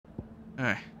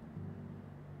Alright.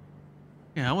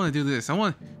 Yeah, I want to do this. I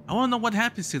want to know what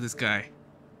happens to this guy.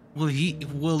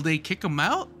 Will they kick him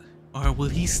out? Or will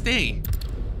he stay?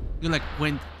 You know, like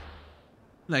when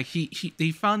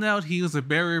they found out he was a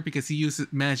bearer because he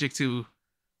used magic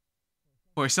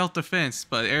for self-defense,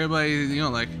 but everybody, you know,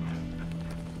 like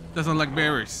doesn't like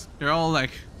bearers. They're all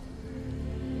like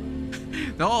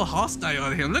they're all hostile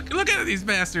on him. Look at these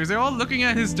bastards. They're all looking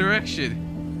at his direction.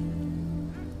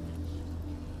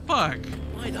 Fuck.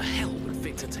 Why the hell would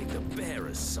Victor take the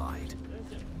bearer's side?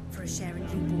 For a share in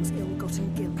Lubor's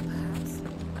ill-gotten guilt, perhaps.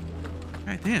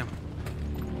 God damn.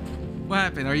 What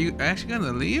happened? Are you actually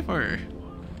gonna leave, or?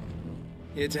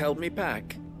 Here to help me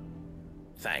pack?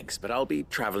 Thanks, but I'll be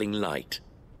traveling light.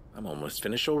 I'm almost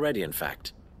finished already, in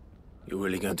fact. You're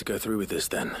really going to go through with this,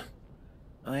 then?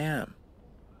 I am.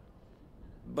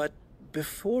 But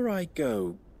before I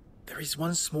go, there is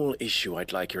one small issue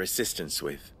I'd like your assistance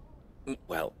with.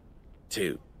 Well,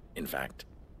 two, in fact.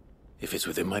 If it's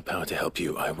within my power to help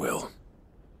you, I will.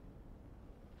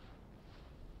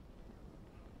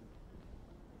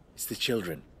 It's the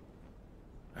children.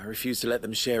 I refuse to let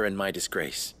them share in my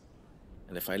disgrace.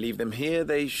 And if I leave them here,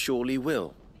 they surely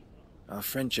will. Our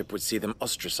friendship would see them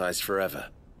ostracized forever.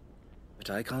 But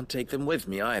I can't take them with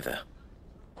me either.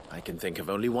 I can think of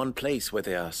only one place where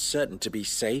they are certain to be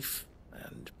safe,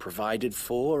 and provided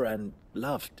for, and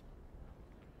loved.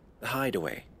 The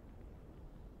Hideaway.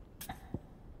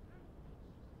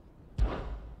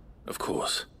 Of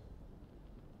course.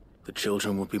 The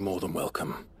children would be more than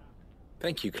welcome.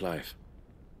 Thank you, Clive.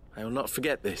 I will not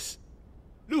forget this.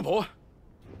 Lubor,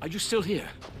 are you still here?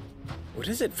 What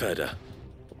is it, Ferda?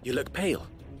 You look pale.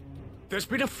 There's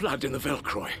been a flood in the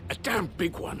Velcroy, a damn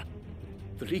big one.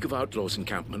 The League of Outlaws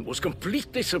encampment was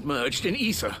completely submerged in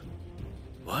ether.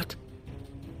 What?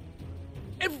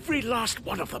 Every last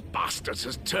one of the bastards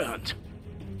has turned,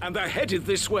 and they're headed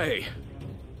this way.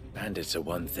 Bandits are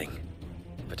one thing,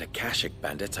 but Akashic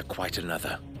bandits are quite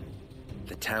another.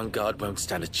 The town guard won't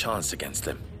stand a chance against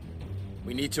them.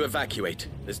 We need to evacuate.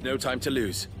 There's no time to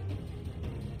lose.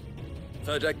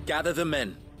 Ferda, gather the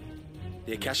men.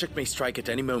 The Akashic may strike at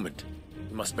any moment.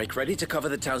 We must make ready to cover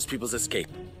the townspeople's escape.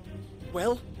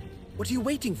 Well, what are you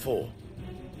waiting for?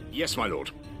 Yes, my lord.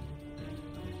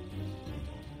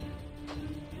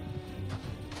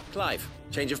 Clive,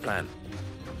 change of plan.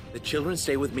 The children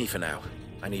stay with me for now.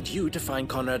 I need you to find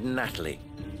Conrad and Natalie.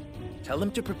 Tell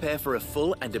them to prepare for a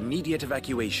full and immediate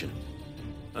evacuation.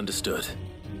 Understood.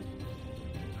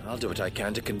 I'll do what I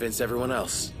can to convince everyone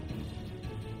else.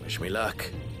 Wish me luck.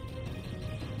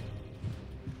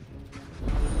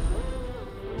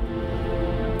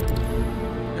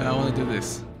 Yeah, I want to do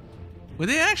this. Will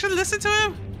they actually listen to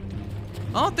him?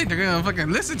 I don't think they're gonna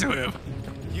fucking listen to him.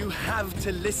 You have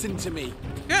to listen to me.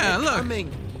 Yeah, They're look.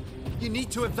 coming. You need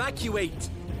to evacuate.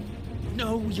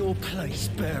 Know your place,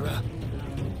 bearer.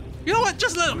 You know what?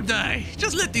 Just let them die.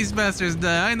 Just let these bastards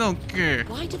die. I don't care.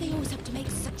 Why do they always have to make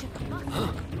such a fuss?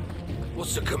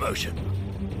 What's the commotion?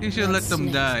 You should let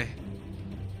them die.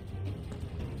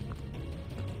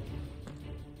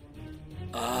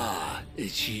 Ah,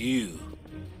 it's you.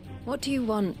 What do you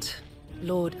want,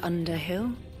 Lord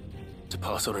Underhill? To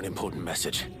pass on an important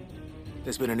message.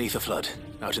 There's been an ether flood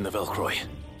out in the Velcroy.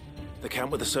 The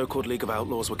camp where the so-called League of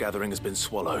Outlaws were gathering has been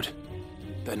swallowed.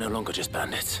 They're no longer just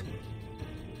bandits.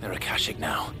 They're Akashic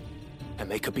now, and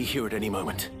they could be here at any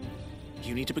moment.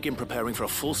 You need to begin preparing for a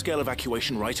full-scale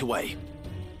evacuation right away.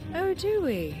 Oh, do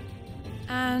we?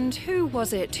 And who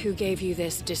was it who gave you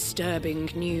this disturbing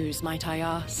news, might I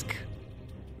ask?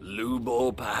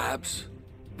 Lubor, perhaps?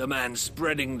 The man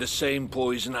spreading the same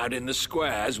poison out in the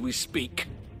square as we speak.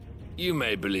 You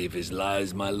may believe his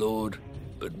lies, my lord,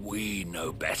 but we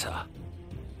know better.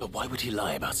 But why would he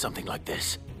lie about something like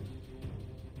this?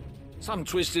 Some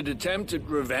twisted attempt at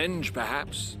revenge,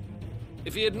 perhaps.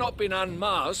 If he had not been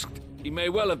unmasked, he may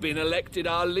well have been elected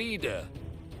our leader.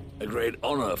 A great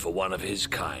honor for one of his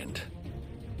kind.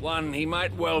 One he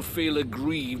might well feel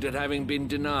aggrieved at having been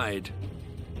denied.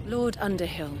 Lord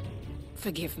Underhill,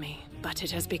 forgive me, but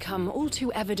it has become all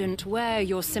too evident where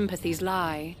your sympathies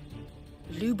lie.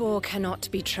 Lubor cannot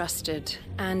be trusted,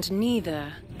 and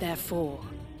neither, therefore,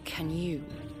 can you.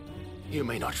 You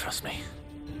may not trust me,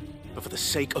 but for the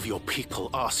sake of your people,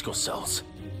 ask yourselves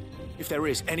if there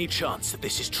is any chance that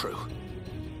this is true.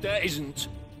 There isn't.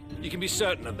 You can be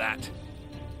certain of that.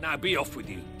 Now be off with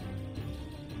you.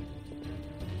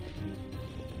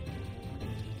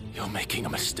 You're making a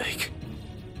mistake.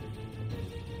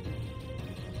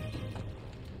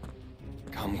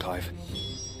 Come, Clive.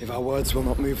 If our words will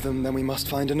not move them, then we must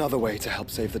find another way to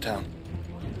help save the town.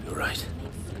 You're right.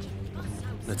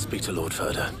 Let's speak to Lord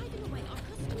Ferda.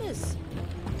 is.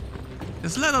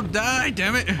 Just let him die,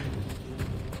 damn it.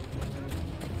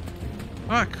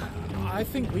 Fuck. I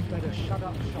think we'd better shut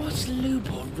up shop. What's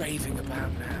Lubor raving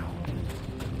about now?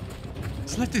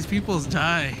 Just let these peoples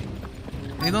die.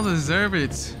 They don't deserve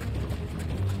it.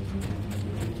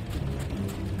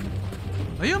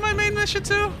 Are you on my main mission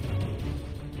too?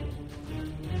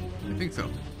 I think so.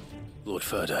 Lord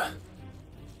Furder,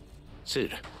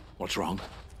 Cid, what's wrong?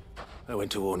 I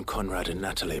went to warn Conrad and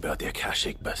Natalie about the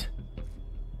Akashic, but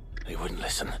they wouldn't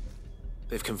listen.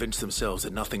 They've convinced themselves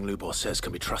that nothing Lubor says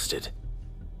can be trusted.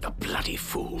 The bloody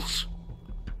fools.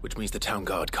 Which means the town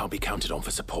guard can't be counted on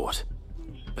for support.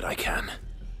 But I can.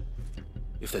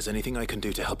 If there's anything I can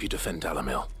do to help you defend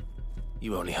Dalamil,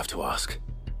 you only have to ask.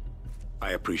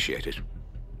 I appreciate it.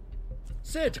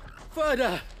 Cid!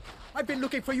 Further! I've been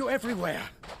looking for you everywhere.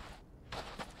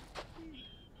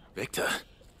 Victor,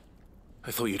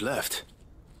 I thought you'd left.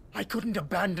 I couldn't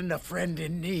abandon a friend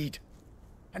in need.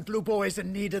 And Lubor is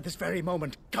in need at this very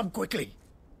moment. Come quickly.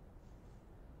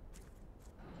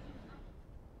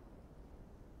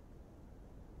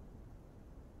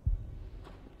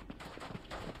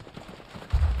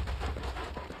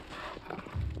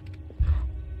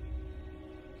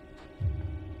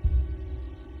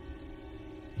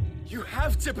 You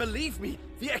have to believe me!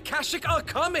 The Akashic are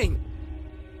coming!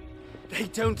 They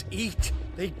don't eat,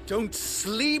 they don't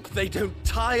sleep, they don't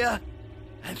tire,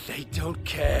 and they don't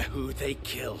care who they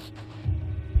kill.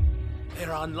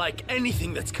 They're unlike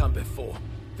anything that's come before.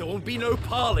 There will be no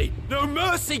parley, no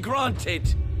mercy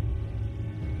granted!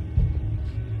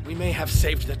 We may have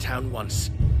saved the town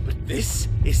once, but this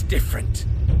is different.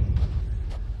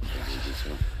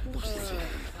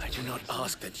 I do not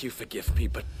ask that you forgive me,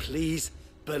 but please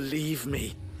believe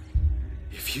me.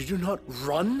 If you do not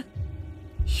run,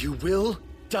 you will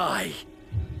die.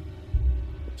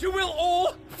 You will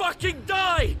all fucking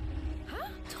die!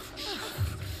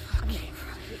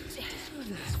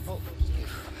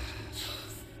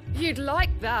 You'd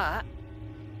like that,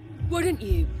 wouldn't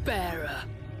you, bearer?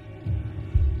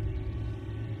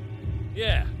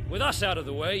 Yeah, with us out of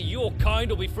the way, your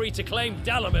kind will be free to claim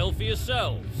Dalamil for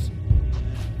yourselves.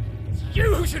 It's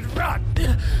you who should run!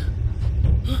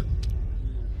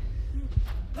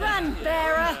 Run,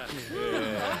 bearer!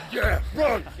 Yeah,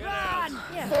 run! Run!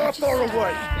 Far, far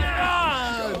away!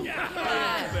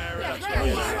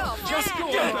 Just go.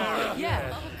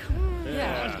 Yeah.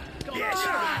 Yeah. Go!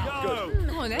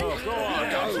 Come on, then. Go on!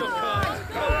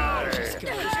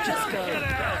 Just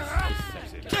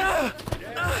go.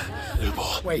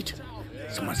 Lubor. Wait,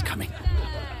 someone's coming.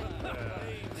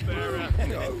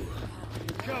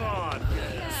 Come on!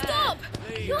 Stop!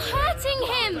 You're hurting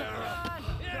him!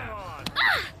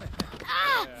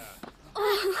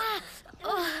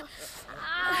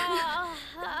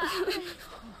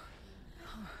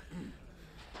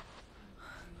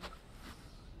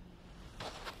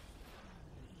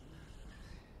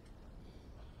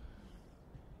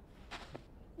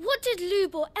 What did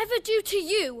Lubor ever do to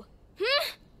you?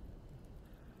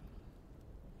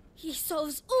 He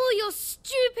solves all your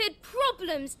stupid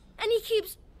problems and he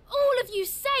keeps all of you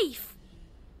safe.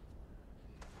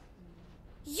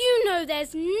 You know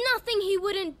there's nothing he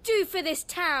wouldn't do for this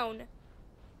town.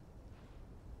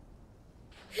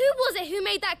 Who was it who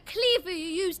made that cleaver you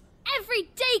use every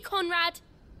day, Conrad?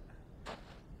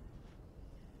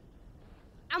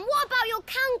 And what about your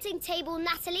counting table,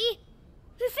 Natalie?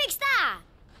 Who fixed that?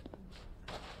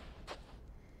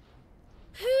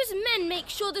 Whose men make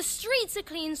sure the streets are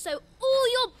clean so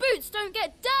all your boots don't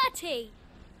get dirty?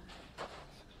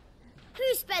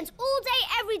 Who spends all day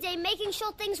every day making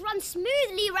sure things run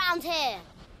smoothly round here?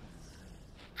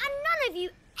 And none of you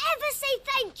ever say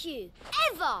thank you.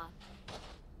 Ever.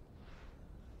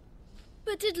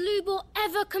 But did Lubor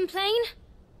ever complain?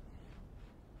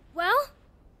 Well,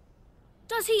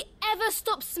 does he ever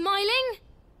stop smiling?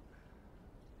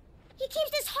 He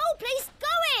keeps this whole place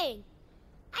going.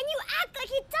 And you act like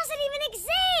he doesn't even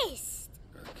exist!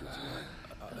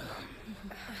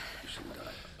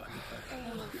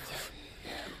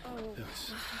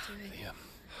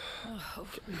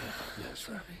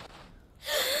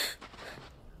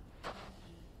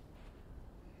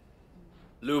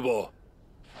 Lubor,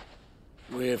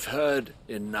 we've heard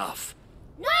enough.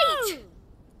 Wait!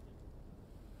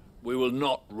 We will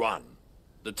not run.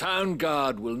 The town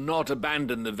guard will not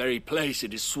abandon the very place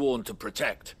it is sworn to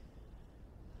protect.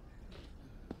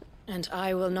 And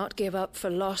I will not give up for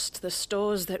lost the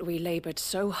stores that we labored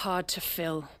so hard to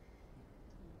fill.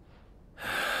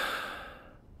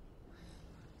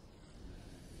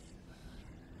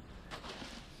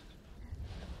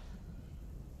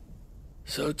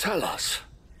 So tell us,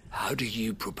 How do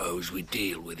you propose we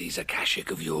deal with these Akashic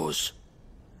of yours?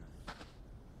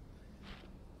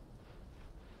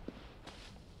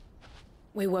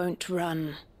 We won't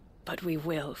run, but we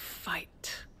will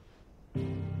fight.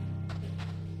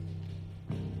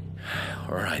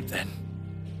 All right, then.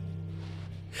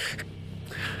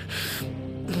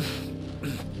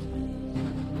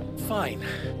 Fine.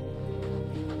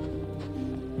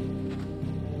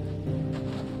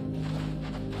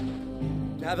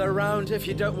 Gather round if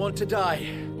you don't want to die.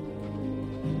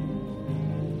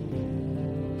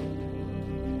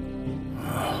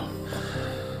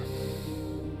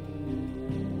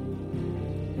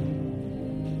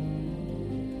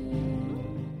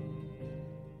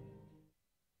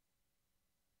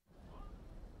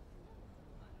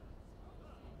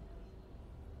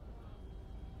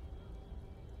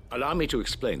 Allow me to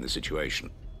explain the situation.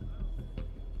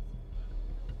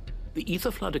 The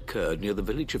Aether Flood occurred near the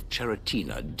village of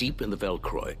Cheratina, deep in the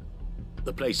Velcroy.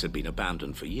 The place had been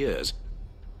abandoned for years,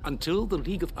 until the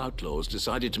League of Outlaws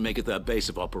decided to make it their base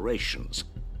of operations.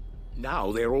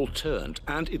 Now they're all turned,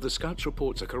 and if the Scouts'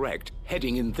 reports are correct,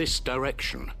 heading in this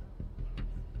direction.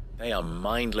 They are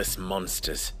mindless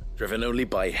monsters, driven only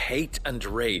by hate and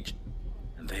rage,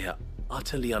 and they are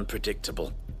utterly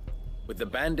unpredictable. With the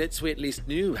bandits, we at least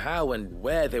knew how and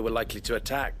where they were likely to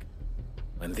attack.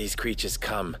 When these creatures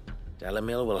come,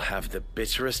 Dalimil will have the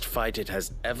bitterest fight it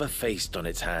has ever faced on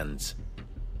its hands.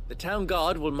 The town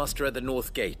guard will muster at the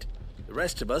north gate. The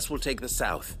rest of us will take the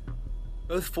south.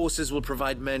 Both forces will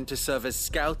provide men to serve as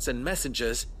scouts and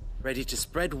messengers, ready to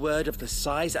spread word of the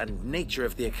size and nature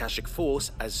of the Akashic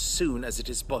force as soon as it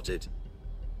is spotted.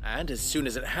 And as soon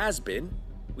as it has been,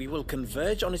 we will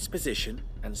converge on its position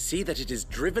and see that it is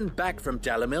driven back from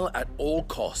Dalimil at all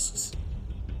costs.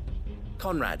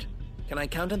 Conrad, can I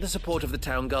count on the support of the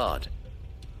town guard?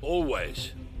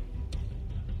 Always.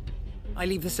 I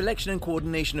leave the selection and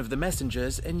coordination of the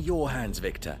messengers in your hands,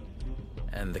 Victor.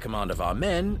 And the command of our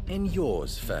men in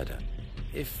yours, Ferda.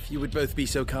 If you would both be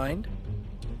so kind.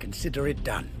 Consider it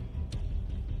done.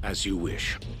 As you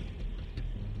wish.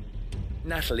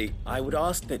 Natalie, I would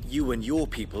ask that you and your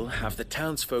people have the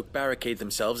townsfolk barricade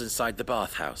themselves inside the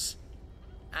bathhouse.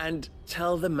 And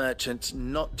tell the merchant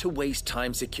not to waste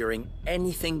time securing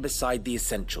anything beside the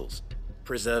essentials.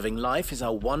 Preserving life is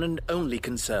our one and only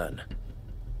concern.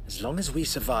 As long as we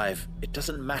survive, it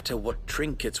doesn't matter what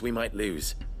trinkets we might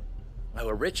lose.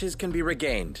 Our riches can be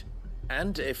regained.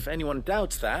 And if anyone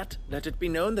doubts that, let it be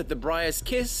known that the Briar's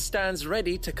Kiss stands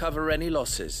ready to cover any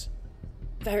losses.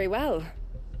 Very well.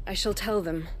 I shall tell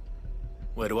them.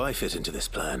 Where do I fit into this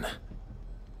plan?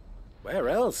 Where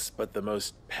else but the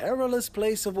most perilous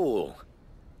place of all?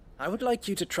 I would like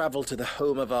you to travel to the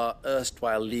home of our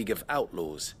erstwhile League of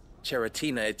Outlaws,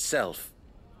 Cheratina itself.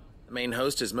 The main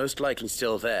host is most likely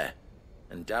still there,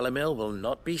 and Dalimil will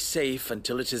not be safe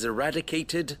until it is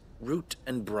eradicated, root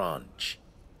and branch.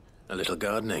 A little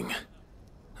gardening.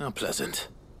 How pleasant.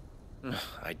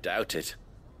 I doubt it.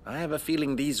 I have a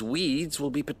feeling these weeds will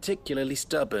be particularly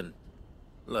stubborn.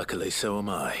 Luckily, so am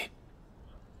I.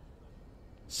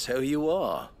 So you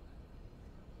are.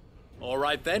 All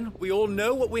right then, we all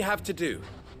know what we have to do.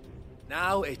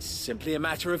 Now it's simply a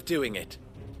matter of doing it.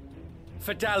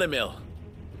 For Dalimil.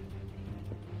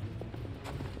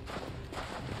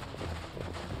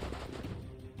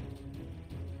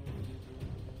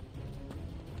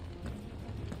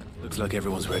 Looks like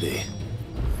everyone's ready.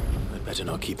 I'd better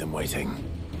not keep them waiting.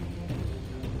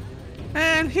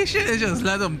 Man, he should have just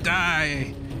let them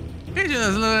die. He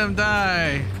just let them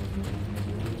die.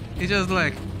 He just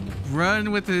like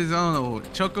run with his own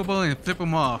chocobo and flip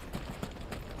them off.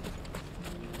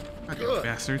 Fucking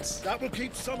bastards. That will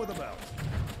keep some of them out.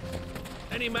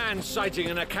 Any man sighting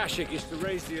an Akashic is to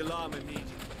raise the alarm immediately.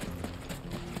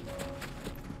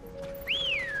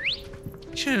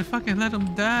 Should have fucking let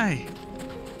them die.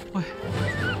 What?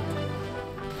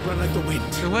 Run like the wind.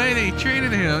 The way they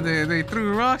treated him, they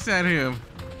threw rocks at him.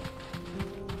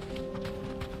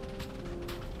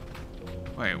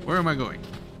 Wait, where am I going?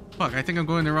 Fuck, I think I'm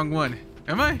going the wrong one.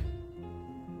 Am I?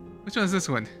 Which one is this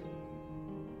one?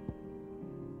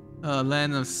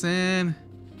 Land of Sin.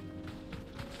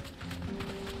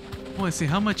 I want to see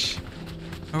how much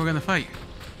are we gonna fight.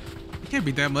 It can't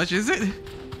be that much, is it?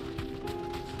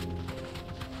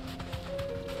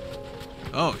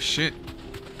 Oh shit.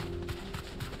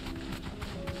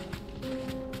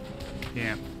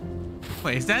 Damn.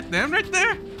 Wait, is that them right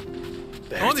there?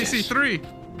 I only see 3.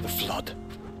 The flood.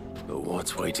 But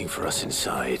what's waiting for us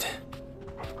inside?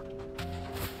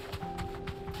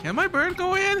 Can my bird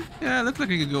go in? Yeah, it looks like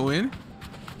it could go in.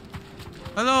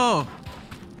 Hello.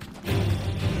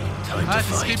 Time I to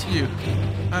fight. skip you.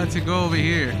 I had to go over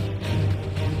here.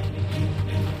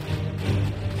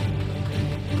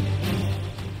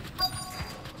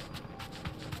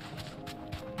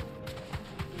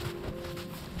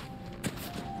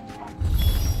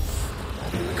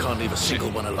 Can't leave a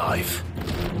single one alive.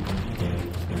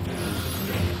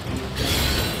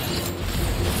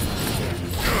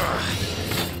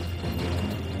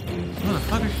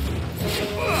 Motherfucker.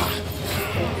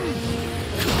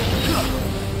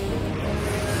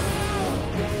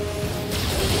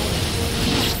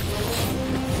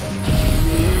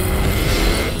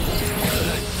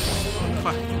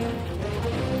 Fuck.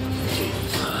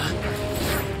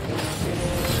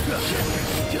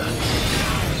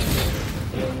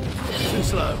 Too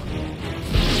slow.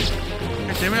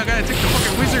 God damn it, I gotta take the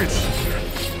fucking wizards.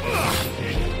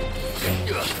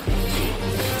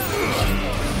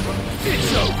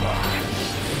 It's over.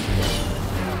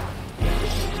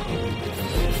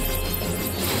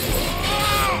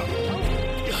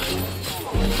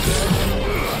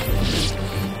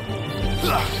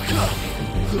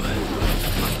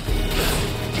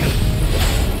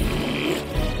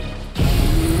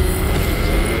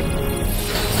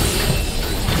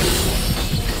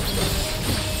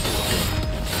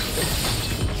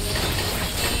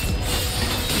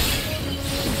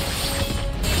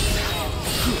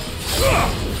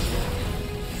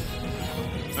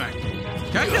 Alright.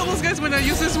 Can I kill those guys when I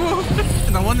use this move?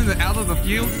 The one in the out of the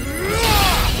field?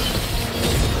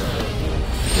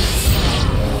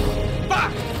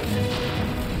 Fuck!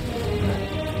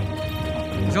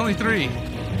 There's only three.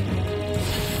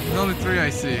 There's only three I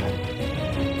see.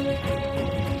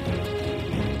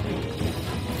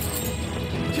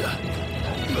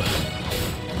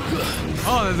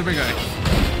 Oh, there's a big guy.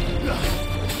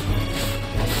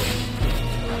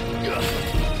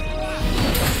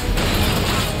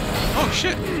 Oh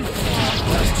shit!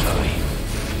 Last time.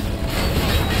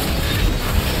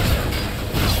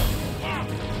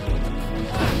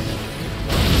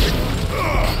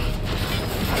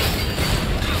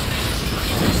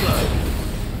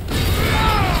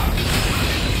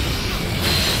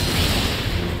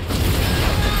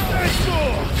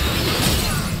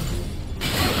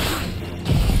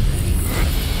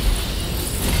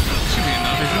 Should be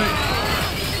enough, isn't it?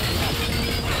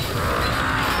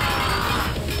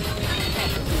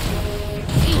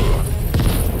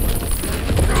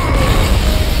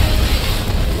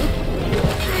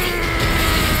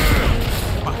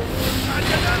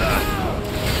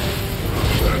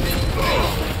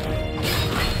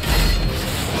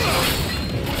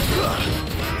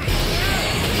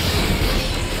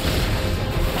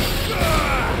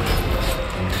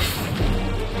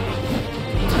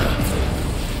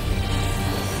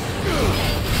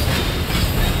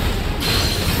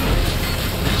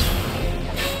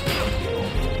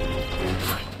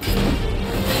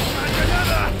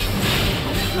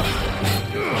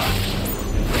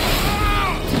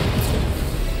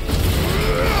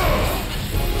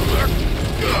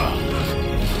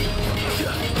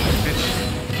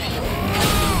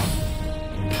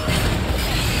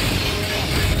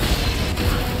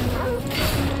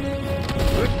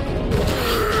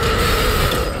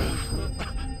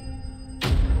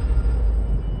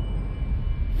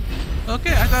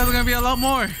 Okay, I thought it was gonna be a lot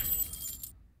more.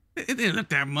 It didn't look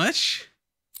that much.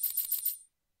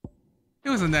 It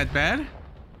wasn't that bad.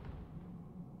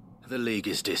 The League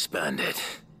is disbanded.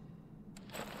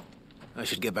 I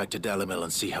should get back to Dalimil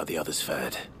and see how the others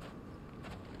fared.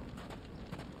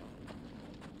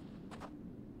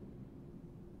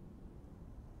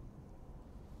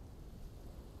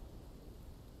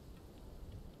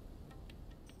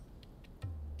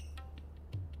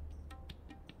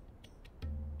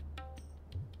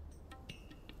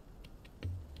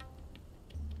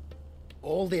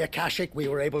 All the Akashic we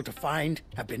were able to find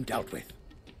have been dealt with.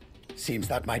 Seems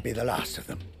that might be the last of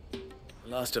them.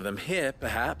 Last of them here,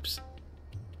 perhaps.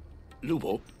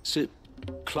 Lubor, Sir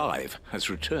Clive has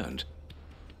returned.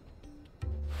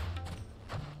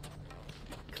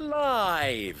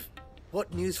 Clive!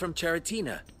 What news from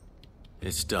Charatina?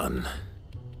 It's done.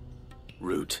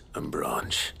 Root and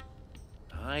branch.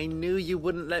 I knew you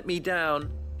wouldn't let me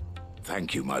down.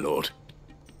 Thank you, my lord.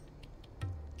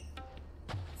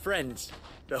 Friends,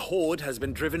 the Horde has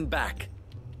been driven back.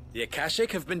 The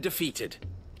Akashic have been defeated.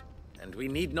 And we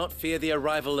need not fear the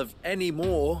arrival of any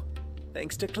more,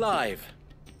 thanks to Clive.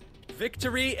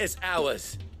 Victory is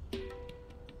ours.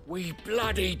 We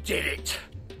bloody did it!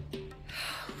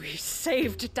 We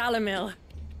saved Dalimil.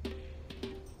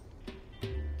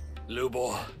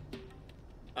 Lubor,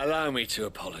 allow me to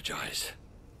apologize.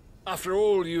 After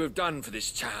all you have done for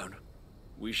this town,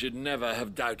 we should never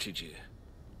have doubted you.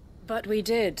 But we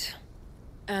did.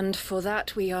 And for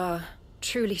that we are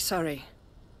truly sorry.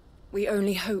 We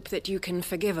only hope that you can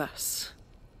forgive us.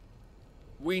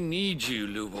 We need you,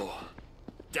 Lubor.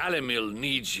 Dalimil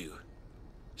needs you.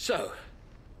 So,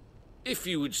 if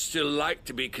you would still like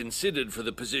to be considered for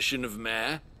the position of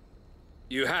mayor,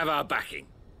 you have our backing.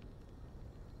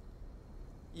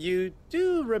 You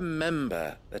do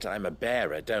remember that I'm a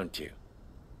bearer, don't you?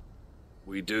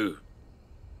 We do.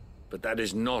 But that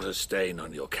is not a stain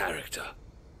on your character.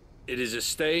 It is a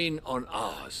stain on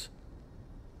ours.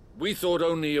 We thought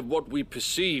only of what we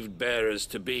perceived bearers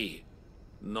to be,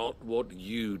 not what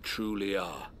you truly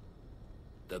are.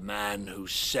 The man who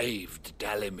saved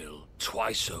Dalimil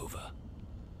twice over.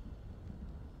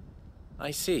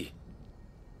 I see.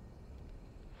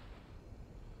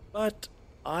 But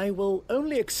I will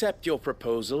only accept your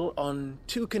proposal on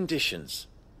 2 conditions.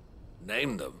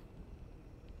 Name them.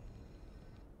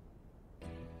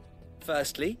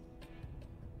 Firstly,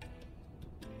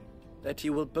 that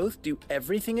you will both do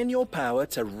everything in your power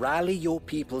to rally your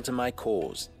people to my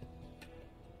cause.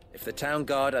 If the Town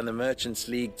Guard and the Merchants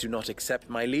League do not accept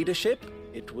my leadership,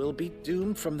 it will be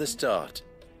doomed from the start.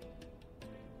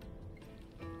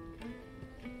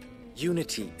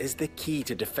 Unity is the key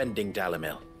to defending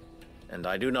Dalimil, and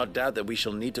I do not doubt that we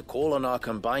shall need to call on our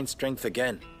combined strength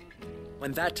again.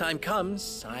 When that time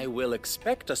comes, I will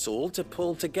expect us all to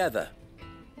pull together,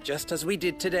 just as we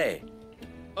did today.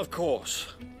 Of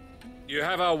course. You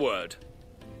have our word.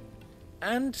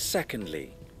 And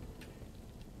secondly,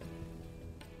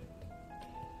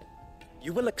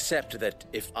 you will accept that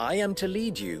if I am to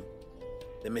lead you,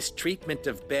 the mistreatment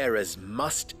of bearers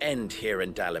must end here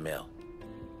in Dalimil.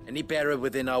 Any bearer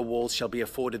within our walls shall be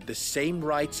afforded the same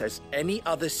rights as any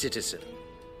other citizen.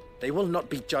 They will not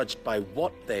be judged by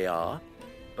what they are,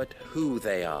 but who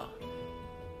they are.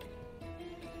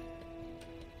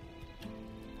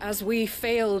 As we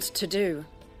failed to do,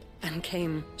 and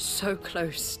came so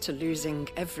close to losing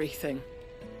everything.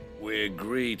 We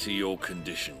agree to your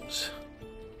conditions.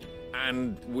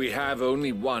 And we have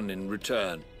only one in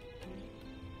return.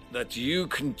 That you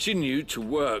continue to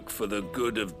work for the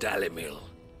good of Dalimil,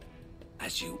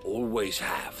 as you always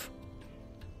have.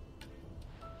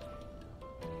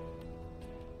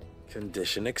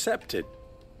 Condition accepted.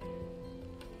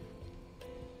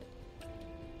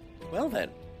 Well then,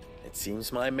 it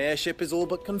seems my mayorship is all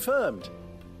but confirmed.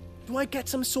 Do I get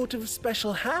some sort of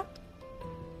special hat?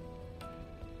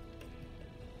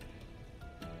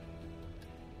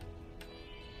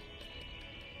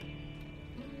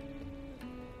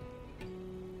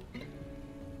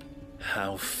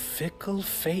 How fickle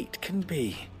fate can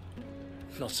be.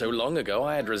 Not so long ago,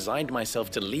 I had resigned myself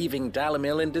to leaving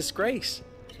Dalimil in disgrace.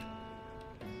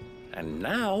 And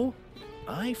now,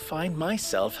 I find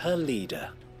myself her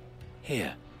leader.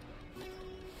 Here.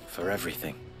 For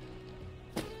everything.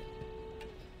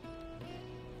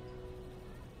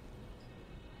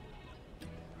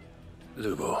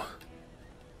 Lubor.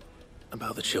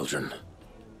 About the children.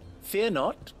 Fear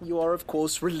not. You are, of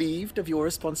course, relieved of your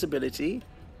responsibility.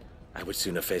 I would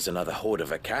sooner face another horde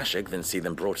of Akashic than see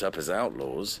them brought up as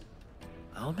outlaws.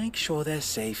 I'll make sure they're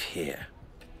safe here.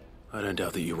 I don't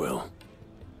doubt that you will.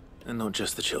 And not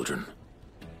just the children,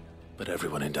 but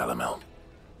everyone in Dalimil.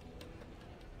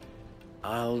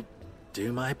 I'll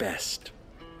do my best.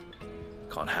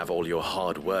 Can't have all your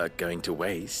hard work going to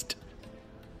waste.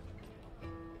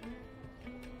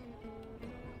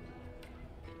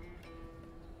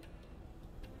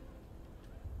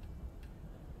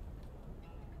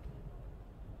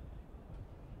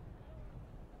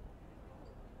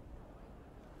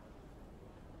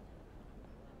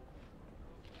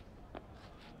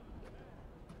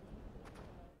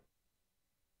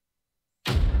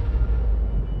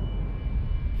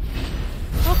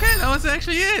 That was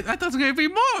actually it. I thought it was gonna be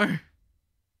more.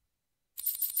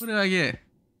 What did I get?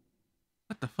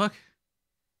 What the fuck?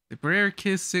 The Brer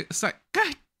Kiss. Sorry.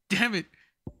 God damn it.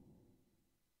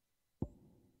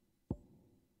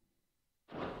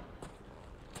 I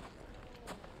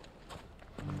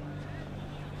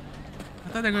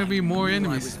thought there were gonna be more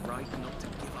enemies. I was right not to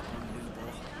give up on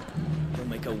Lubor. He'll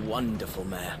make a wonderful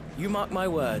mayor. You mark my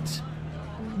words.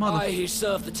 Aye, he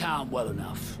served the town well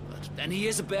enough. But then he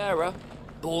is a bearer.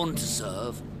 Born to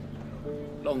serve.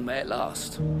 Long may it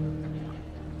last.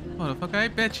 Motherfucker, I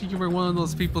bet you were one of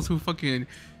those people who fucking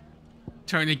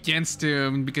turn against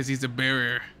him because he's a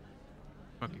bearer.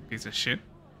 Fucking piece of shit.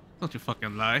 Don't you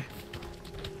fucking lie.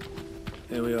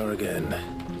 Here we are again.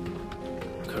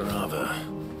 Carava.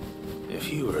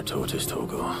 If you were a tortoise,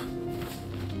 Torgor,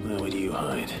 where would you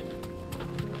hide?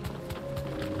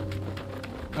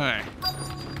 Alright.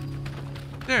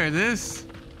 There it is.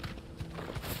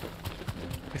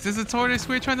 Is this the tortoise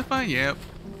we're trying to find? Yep.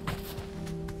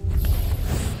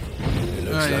 It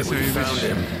looks like we found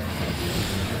him.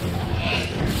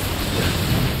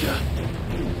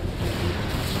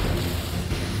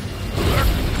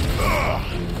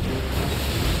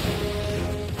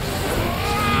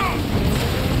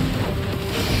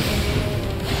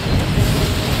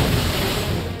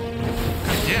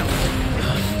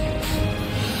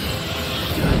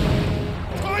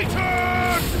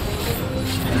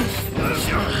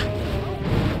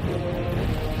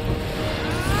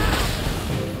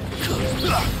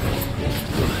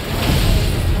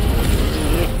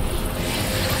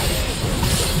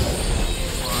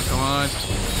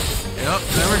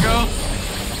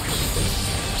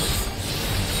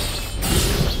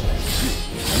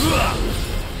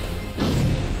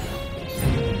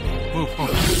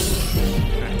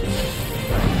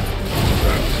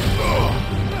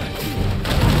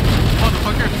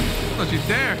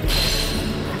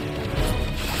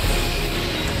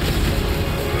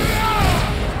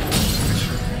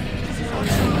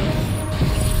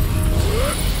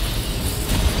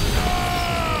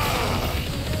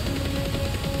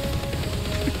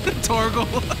 Torgal.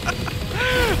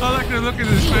 I like to look at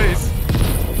his face.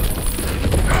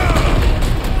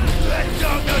 Let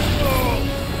darkness fall!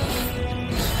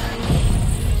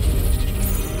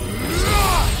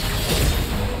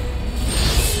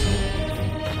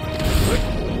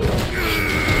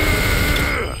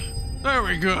 There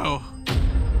we go.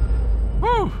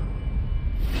 Woo!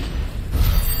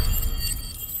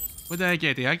 What did I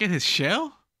get? Did I get his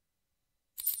shell?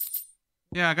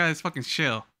 Yeah, I got his fucking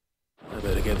shell. I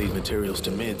better get these materials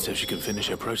to Mid so she can finish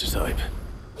her prototype.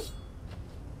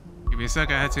 Give me a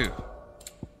sec, I had to.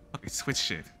 Okay, switch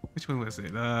shit. Which one was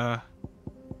it?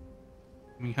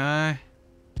 Me high.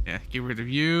 Yeah, get rid of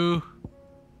you.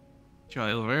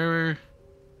 Trial of error.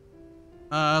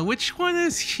 Which one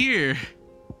is here?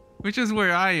 Which is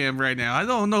where I am right now. I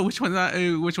don't know which one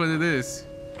it is.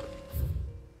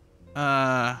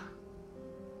 How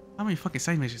many fucking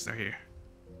side missions are here?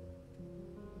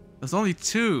 There's only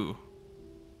 2.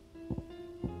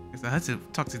 I had to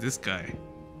talk to this guy.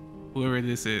 Whoever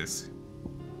this is.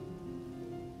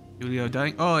 Julio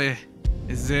dying? Oh yeah,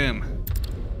 it's them.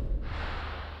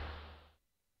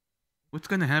 What's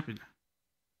gonna happen?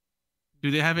 Do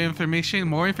they have information?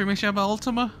 More information about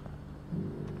Ultima?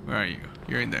 Where are you?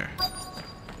 You're in there.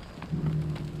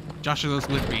 Joshua's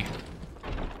with me.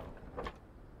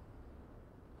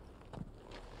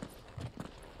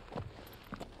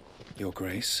 Your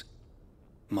Grace,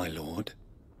 my lord,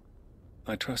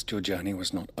 I trust your journey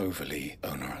was not overly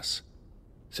onerous.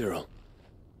 Cyril,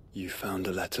 you found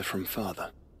a letter from Father?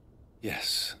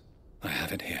 Yes, I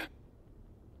have it here.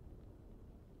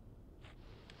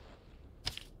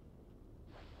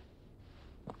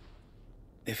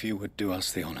 If you would do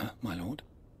us the honor, my lord.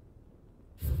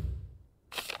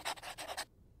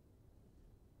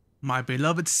 My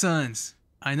beloved sons,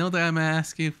 I know that I'm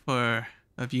asking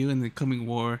of you in the coming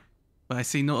war, but I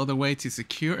see no other way to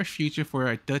secure a future for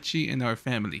our duchy and our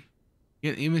family.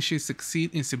 Yet even should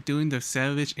succeed in subduing the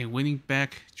savage and winning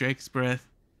back Drake's breath,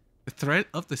 the threat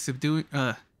of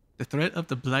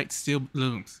the blight still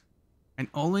looms, and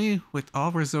only with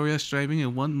all Rosaria striving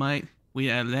in one might we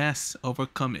at last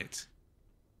overcome it.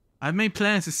 I've made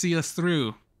plans to see us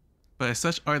through, but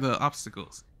such are the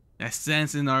obstacles that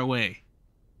stands in our way.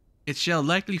 It shall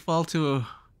likely fall to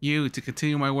you to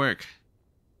continue my work.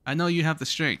 I know you have the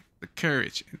strength, the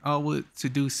courage, and all will to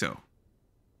do so.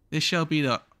 This shall be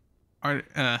the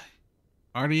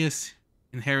arduous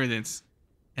inheritance,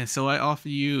 and so I offer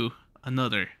you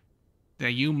another,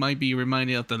 that you might be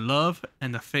reminded of the love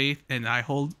and the faith and I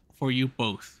hold for you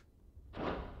both.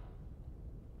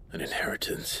 An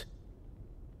inheritance?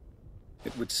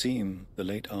 It would seem the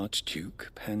late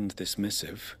Archduke penned this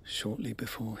missive shortly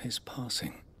before his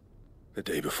passing. The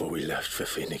day before we left for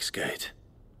Phoenix Gate.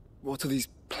 What are these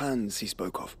plans he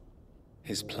spoke of?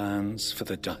 His plans for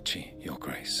the duchy, Your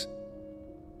Grace.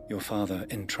 Your father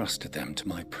entrusted them to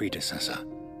my predecessor,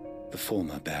 the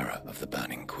former bearer of the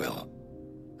Burning Quill,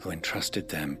 who entrusted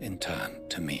them in turn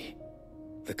to me.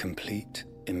 The complete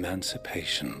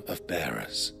emancipation of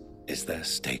bearers is their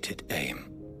stated aim.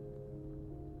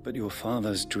 But your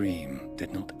father's dream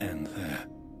did not end there.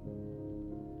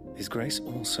 His Grace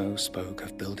also spoke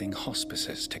of building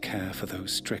hospices to care for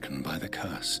those stricken by the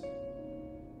curse,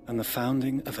 and the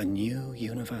founding of a new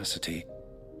university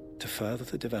to further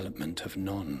the development of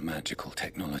non-magical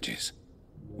technologies.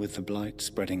 With the blight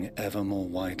spreading ever more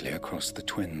widely across the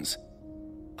Twins,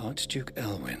 Archduke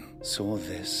Elwyn saw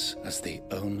this as the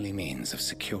only means of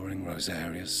securing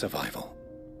Rosaria's survival.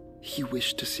 He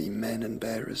wished to see men and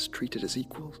bearers treated as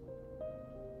equals?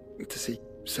 To see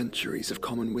centuries of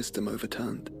common wisdom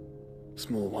overturned.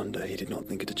 Small wonder he did not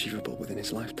think it achievable within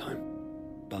his lifetime.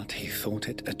 But he thought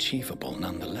it achievable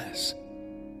nonetheless.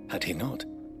 Had he not,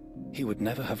 he would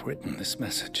never have written this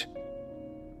message.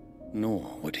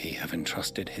 Nor would he have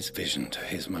entrusted his vision to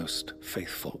his most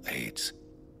faithful aides,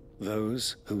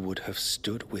 those who would have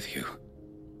stood with you,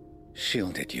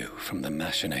 shielded you from the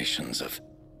machinations of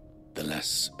the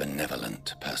less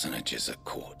benevolent personages at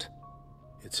court.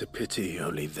 It's a pity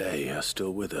only they are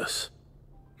still with us.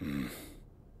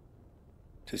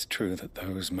 'Tis true that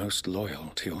those most loyal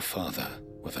to your father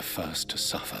were the first to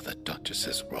suffer the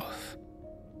Duchess's wrath.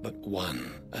 But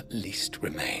one at least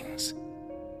remains,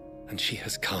 and she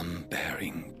has come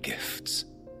bearing gifts.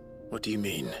 What do you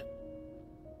mean?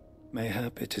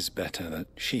 Mayhap it is better that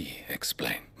she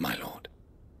explain, my lord.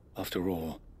 After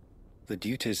all, the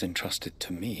duties entrusted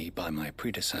to me by my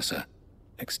predecessor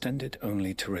extended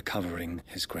only to recovering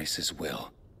His Grace's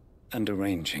will and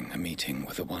arranging a meeting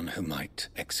with the one who might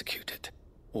execute it,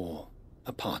 or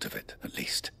a part of it at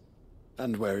least.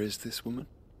 And where is this woman?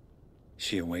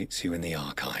 She awaits you in the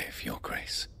archive, Your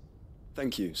Grace.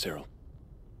 Thank you, Cyril.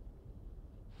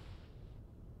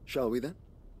 Shall we then?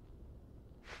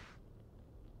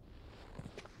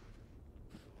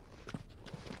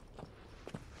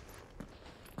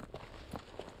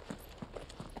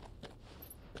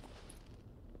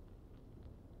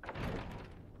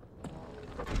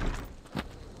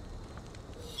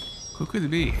 Who could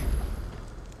it be?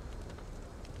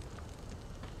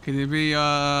 Could it be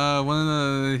one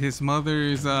of his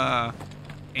mother's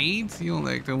aides? You know,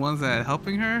 like the ones that are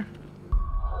helping her?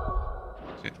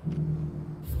 Shit.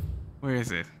 Where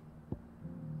is it?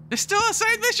 There's still a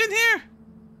side mission here!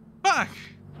 Fuck!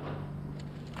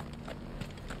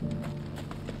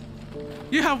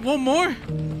 You have one more?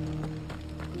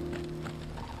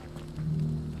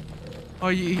 Oh,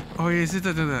 is it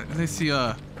let's see,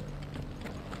 God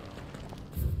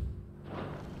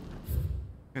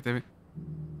damn it.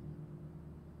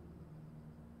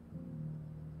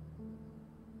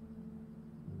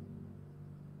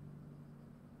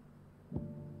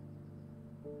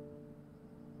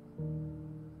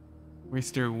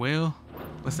 Mr. Whale?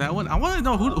 What's that one? I want to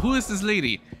know who is this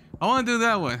lady? I want to do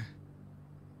that one.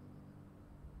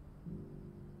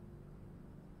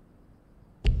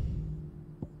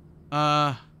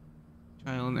 Trial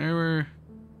and error.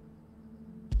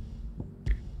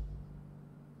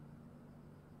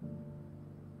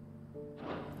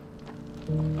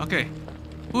 Okay.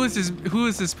 Who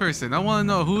is this person? I want to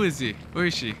know, who is he? Where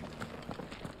is she?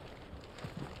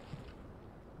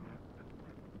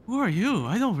 Who are you?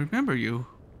 I don't remember you.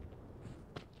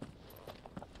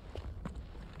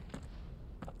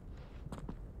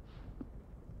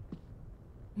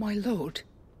 My lord,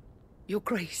 Your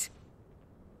Grace.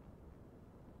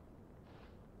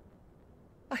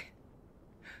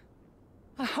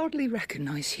 I hardly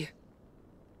recognize you.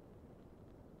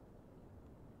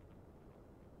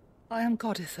 I am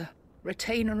Goditha,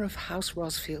 retainer of House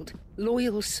Rosfield,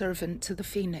 loyal servant to the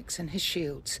Phoenix and his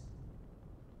shields.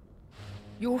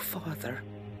 Your father,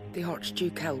 the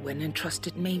Archduke Elwyn,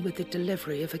 entrusted me with the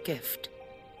delivery of a gift.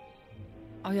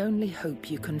 I only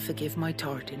hope you can forgive my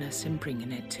tardiness in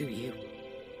bringing it to you.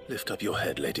 Lift up your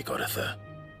head, Lady Goditha.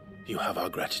 You have our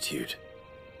gratitude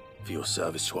for your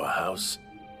service to our house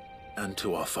and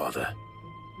to our father.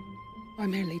 I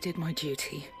merely did my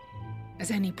duty,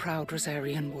 as any proud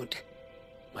Rosarian would.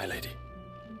 My lady,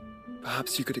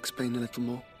 perhaps you could explain a little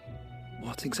more.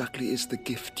 What exactly is the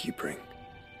gift you bring?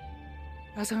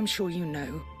 As I'm sure you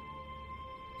know,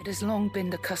 it has long been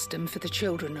the custom for the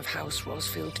children of House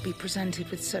Rosfield to be presented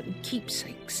with certain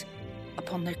keepsakes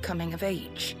upon their coming of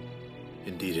age.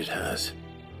 Indeed it has.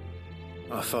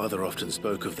 Our father often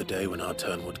spoke of the day when our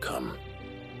turn would come.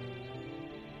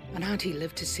 And had he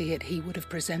lived to see it, he would have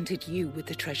presented you with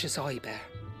the treasures I bear.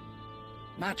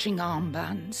 Matching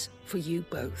armbands for you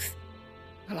both.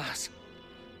 Alas,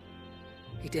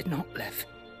 he did not live.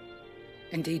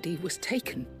 Indeed, he was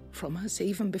taken from us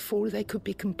even before they could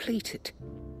be completed.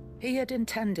 He had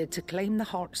intended to claim the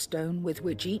Heartstone with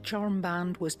which each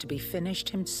armband was to be finished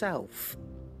himself,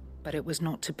 but it was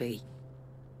not to be.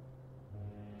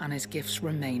 And his gifts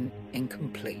remain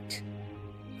incomplete.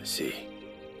 I see.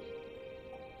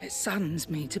 It saddens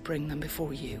me to bring them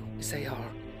before you, as they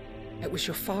are. It was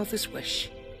your father's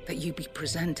wish that you be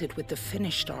presented with the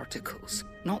finished articles,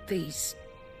 not these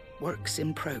works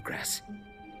in progress.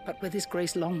 But with his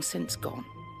grace long since gone,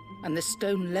 and the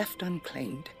stone left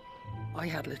unclaimed, I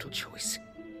had little choice.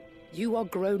 You are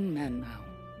grown men now,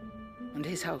 and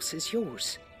his house is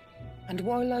yours. And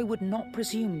while I would not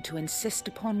presume to insist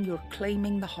upon your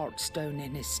claiming the Heartstone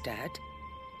in his stead,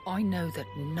 I know that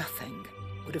nothing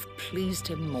would have pleased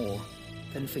him more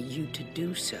than for you to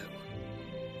do so.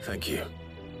 Thank you,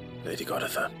 Lady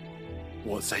Goditha.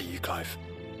 What say you, Clive?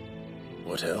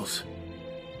 What else?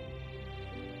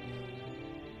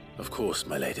 Of course,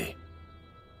 my lady.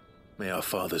 May our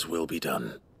father's will be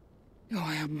done. Oh,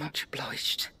 I am much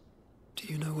obliged. Do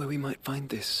you know where we might find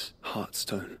this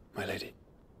Heartstone, my lady?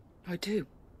 I do.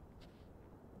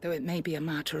 Though it may be a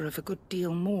matter of a good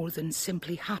deal more than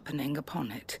simply happening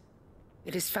upon it.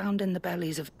 It is found in the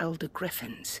bellies of elder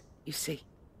griffins, you see.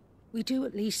 We do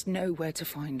at least know where to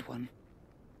find one.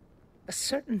 A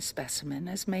certain specimen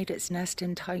has made its nest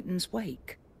in Titan's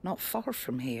Wake, not far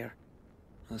from here.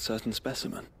 A certain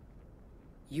specimen?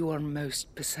 You are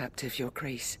most perceptive, Your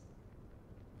Grace.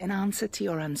 In answer to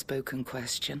your unspoken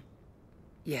question,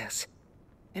 yes.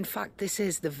 In fact, this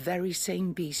is the very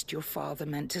same beast your father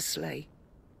meant to slay.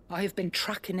 I have been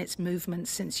tracking its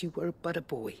movements since you were but a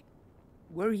boy.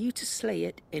 Were you to slay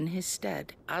it in his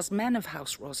stead, as men of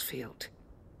House Rosfield,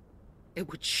 it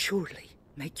would surely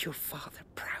make your father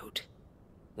proud.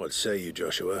 What say you,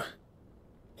 Joshua?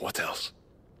 What else?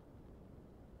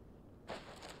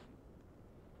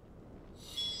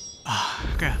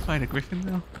 Okay, find a griffin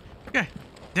now. Okay,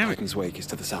 damn it. Titan's Wake is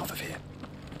to the south of here.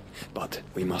 But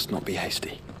we must not be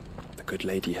hasty. The good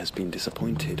lady has been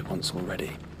disappointed once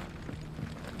already.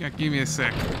 Yeah, give me a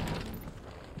sec.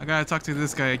 I gotta talk to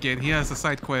this guy again. He has a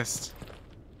side quest.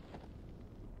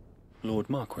 Lord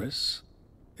Marquis,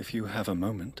 if you have a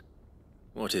moment.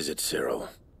 What is it, Cyril?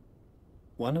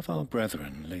 One of our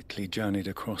brethren lately journeyed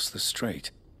across the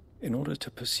strait in order to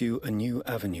pursue a new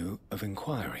avenue of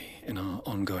inquiry in our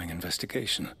ongoing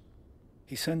investigation.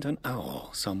 He sent an owl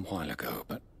some while ago,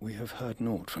 but we have heard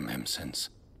naught from him since.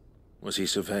 Was he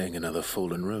surveying another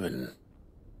fallen ruin?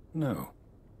 No.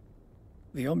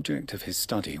 The object of his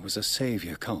study was a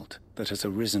savior cult that has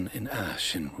arisen in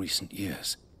Ash in recent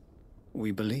years.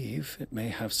 We believe it may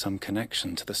have some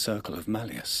connection to the Circle of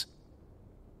Malleus,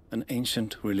 an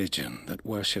ancient religion that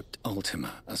worshipped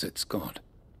Ultima as its god.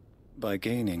 By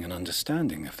gaining an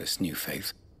understanding of this new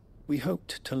faith, we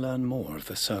hoped to learn more of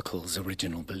the Circle's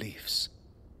original beliefs.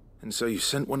 And so you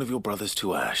sent one of your brothers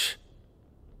to Ash?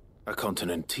 A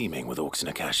continent teeming with orcs and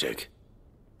Akashic?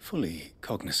 Fully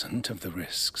cognizant of the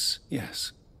risks,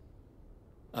 yes.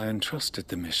 I entrusted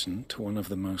the mission to one of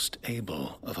the most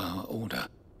able of our order,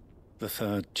 the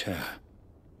Third Chair,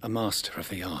 a master of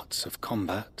the arts of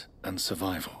combat and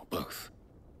survival both.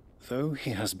 Though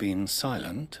he has been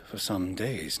silent for some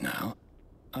days now,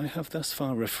 I have thus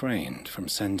far refrained from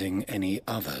sending any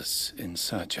others in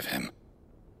search of him,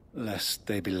 lest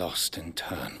they be lost in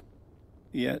turn.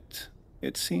 Yet,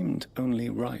 it seemed only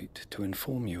right to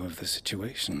inform you of the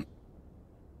situation,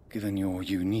 given your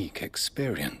unique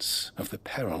experience of the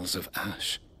perils of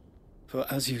Ash. For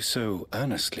as you so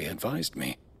earnestly advised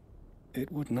me,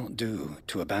 it would not do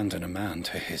to abandon a man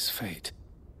to his fate,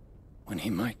 when he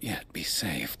might yet be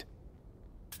saved.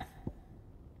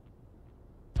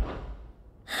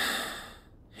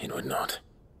 It would not.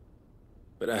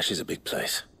 But Ash is a big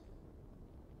place.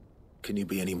 Can you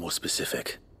be any more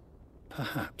specific?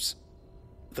 Perhaps.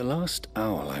 The last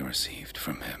owl I received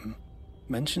from him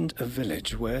mentioned a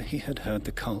village where he had heard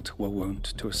the cult were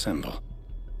wont to assemble.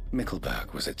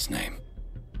 Mickleburg was its name.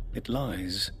 It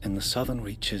lies in the southern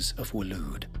reaches of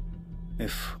Waloed.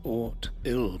 If aught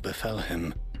ill befell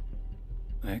him,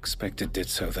 I expect it did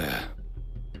so there.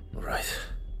 Right.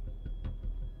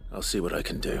 I'll see what I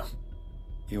can do.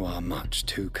 You are much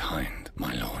too kind,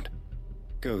 my lord.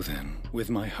 Go then, with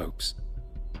my hopes,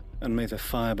 and may the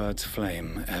Firebird's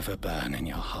flame ever burn in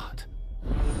your heart.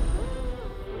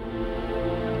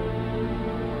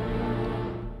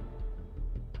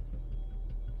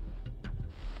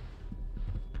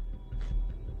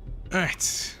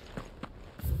 Alright.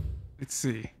 Let's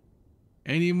see.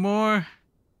 Any more?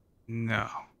 No.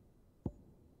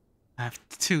 I have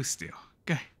 2 still.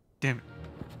 Okay. Damn it.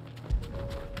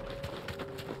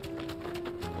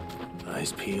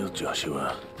 Eyes peeled,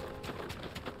 Joshua.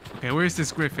 Okay, where's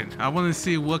this griffin? I want to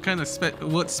see what kind of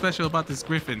what's special about this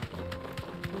griffin.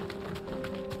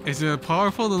 Is it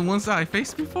powerful than the ones that I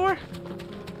faced before?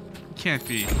 Can't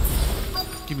be.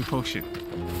 Give me potion.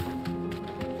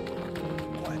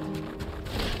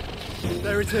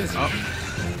 There it is. Oh.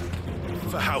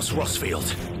 For House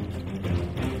Rosfield.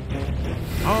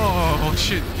 Oh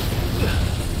shit.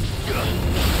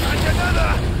 And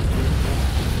another!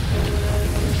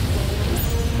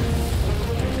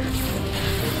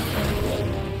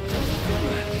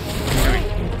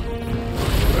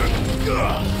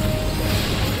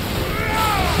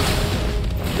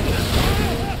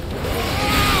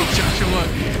 Joshua,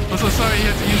 I'm so sorry you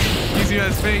had to use you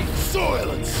as fate.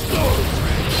 Soil and stone!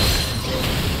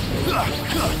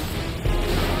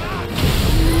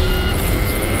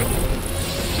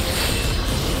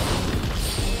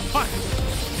 Fuck!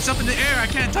 It's up in the air, I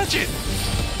can't touch it!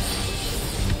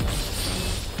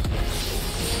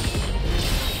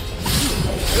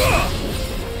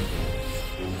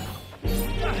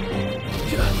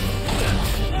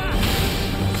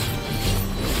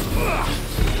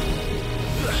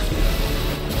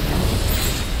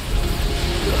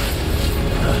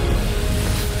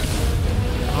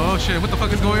 Oh shit, what the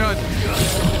fuck is going on?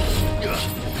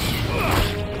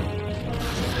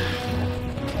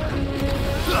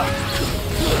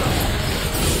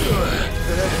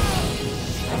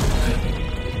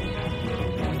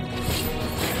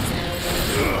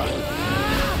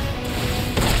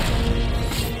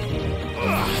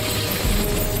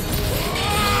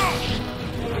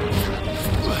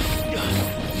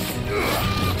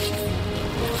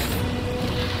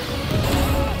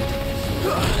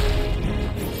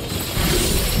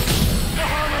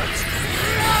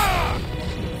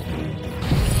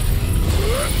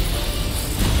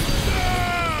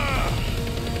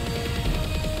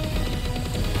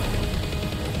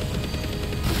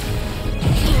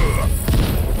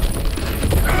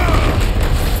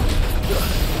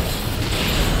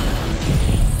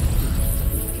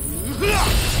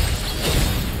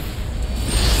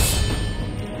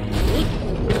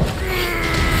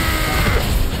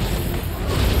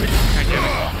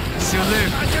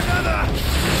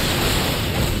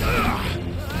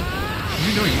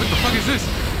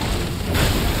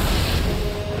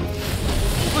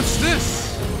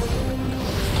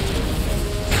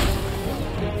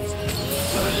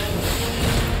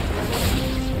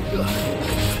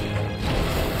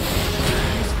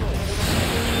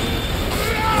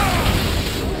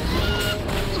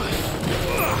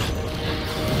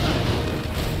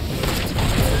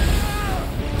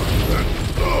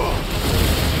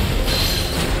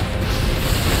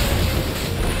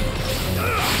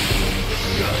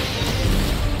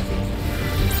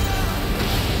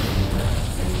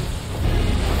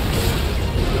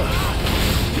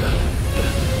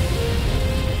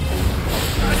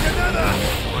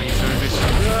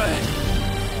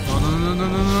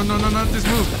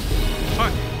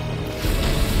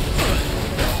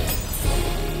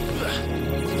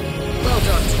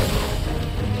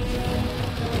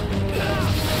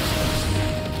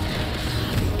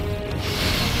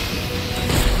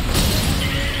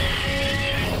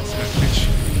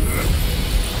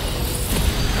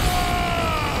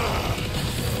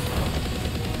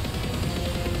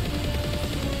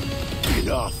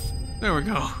 There we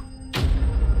go.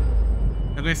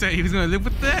 I'm gonna say he was gonna live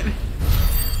with that.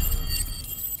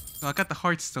 So I got the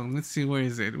Heartstone. Let's see, where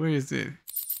is it? Where is it?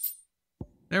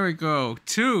 There we go.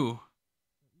 2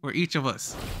 for each of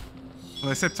us.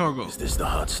 Well, except Torgal. Is this the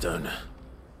Heartstone?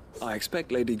 I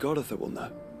expect Lady Goditha will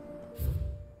know.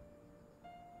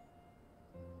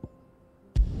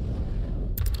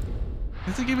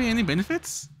 Does it give me any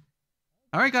benefits?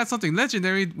 I already got something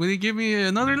legendary. Will he give me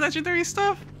another legendary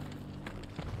stuff?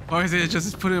 Or is it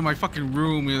just put it in my fucking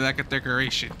room like a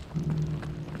decoration?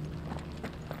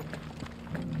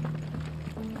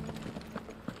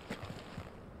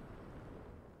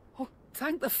 Oh,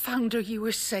 thank the Founder you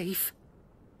were safe.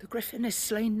 The Griffin is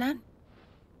slain then?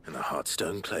 And the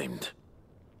Heartstone claimed.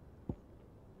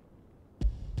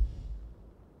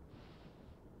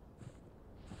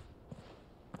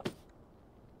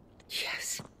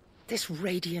 Yes, this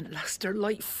radiant luster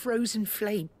like frozen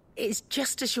flame. It is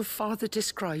just as your father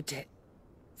described it.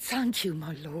 Thank you,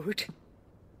 my lord.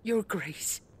 Your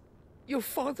grace. Your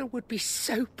father would be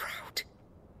so proud.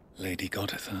 Lady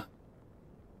Goditha,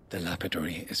 the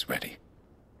lapidary is ready.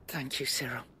 Thank you,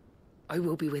 Cyril. I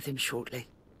will be with him shortly.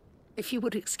 If you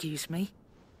would excuse me,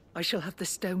 I shall have the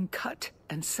stone cut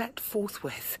and set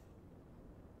forthwith.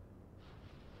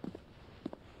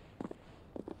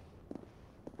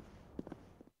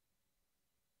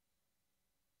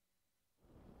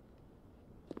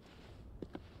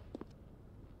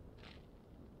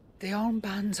 The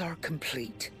armbands are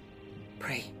complete.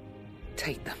 Pray,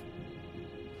 take them.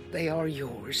 They are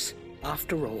yours,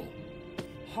 after all.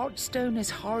 Heartstone is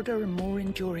harder and more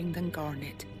enduring than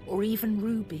garnet, or even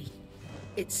ruby.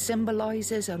 It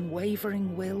symbolizes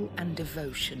unwavering will and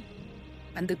devotion.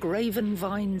 And the graven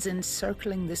vines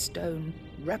encircling the stone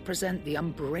represent the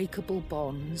unbreakable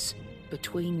bonds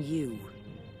between you.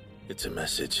 It's a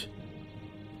message.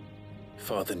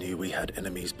 Father knew we had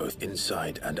enemies both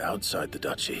inside and outside the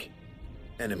duchy.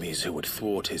 Enemies who would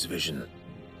thwart his vision.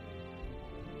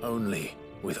 Only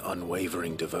with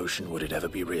unwavering devotion would it ever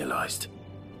be realized.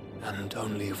 And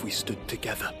only if we stood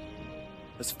together.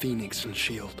 as Phoenix and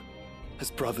Shield,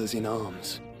 as brothers in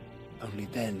arms. Only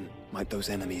then might those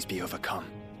enemies be overcome.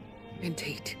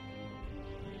 Indeed.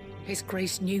 His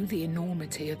Grace knew the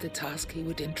enormity of the task he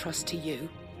would entrust to you,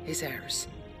 his heirs.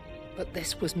 But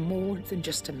this was more than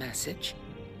just a message.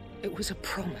 It was a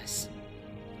promise.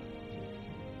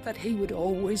 That he would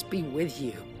always be with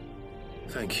you.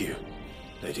 Thank you,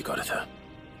 Lady Goditha,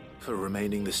 for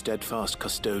remaining the steadfast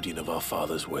custodian of our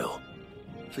father's will.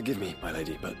 Forgive me, my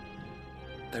lady, but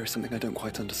there is something I don't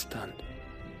quite understand.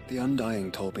 The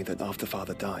Undying told me that after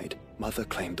Father died, Mother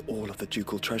claimed all of the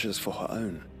ducal treasures for her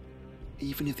own.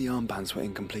 Even if the armbands were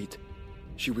incomplete,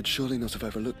 she would surely not have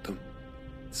overlooked them.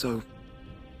 So,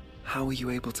 how were you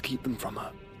able to keep them from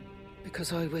her?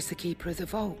 Because I was the keeper of the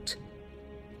vault.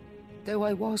 Though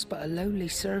I was but a lowly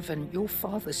servant, your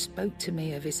father spoke to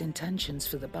me of his intentions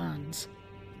for the bands,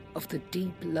 of the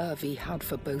deep love he had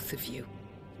for both of you,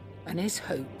 and his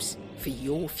hopes for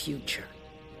your future.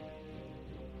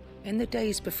 In the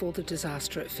days before the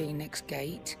disaster at Phoenix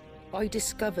Gate, I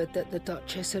discovered that the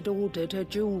Duchess had ordered her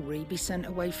jewelry be sent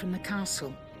away from the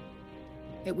castle.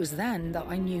 It was then that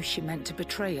I knew she meant to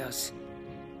betray us.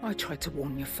 I tried to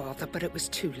warn your father, but it was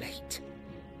too late.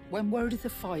 When word of the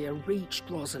fire reached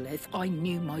Rosalith, I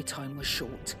knew my time was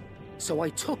short. So I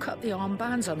took up the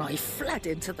armbands and I fled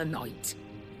into the night.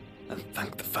 And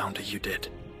thank the Founder you did.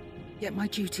 Yet my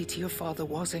duty to your father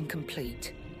was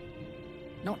incomplete.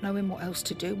 Not knowing what else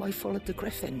to do, I followed the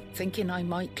Griffin, thinking I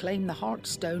might claim the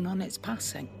Heartstone on its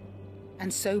passing.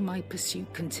 And so my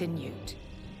pursuit continued,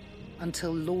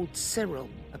 until Lord Cyril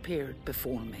appeared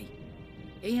before me.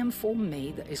 He informed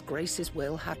me that His Grace's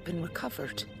will had been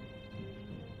recovered,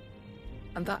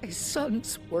 and that his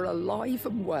sons were alive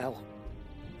and well.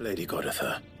 Lady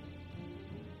Goditha,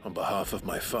 on behalf of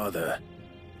my father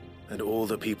and all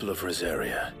the people of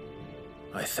Rosaria,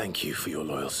 I thank you for your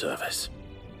loyal service.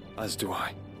 As do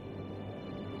I.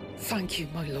 Thank you,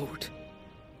 my lord.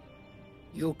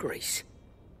 Your Grace,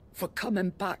 for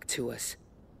coming back to us.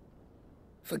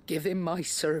 For giving my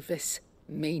service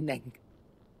meaning.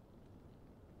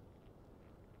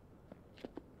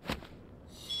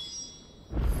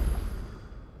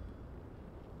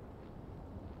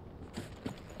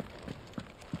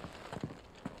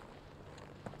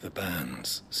 The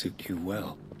bands suit you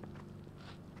well.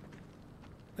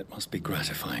 It must be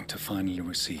gratifying to finally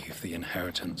receive the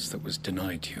inheritance that was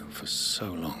denied you for so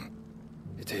long.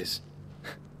 It is.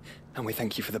 And we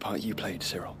thank you for the part you played,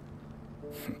 Cyril.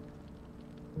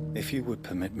 If you would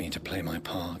permit me to play my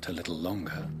part a little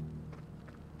longer,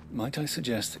 might I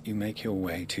suggest that you make your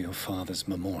way to your father's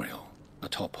memorial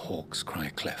atop Hawk's Cry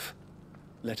Cliff?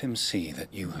 Let him see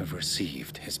that you have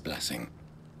received his blessing,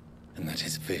 and that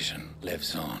his vision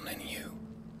lives on in you.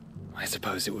 I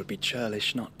suppose it would be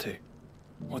churlish not to.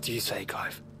 What do you say,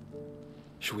 Clive?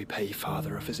 Shall we pay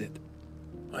Father a visit?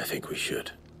 I think we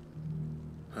should.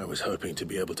 I was hoping to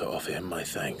be able to offer him my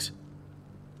thanks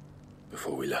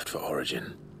before we left for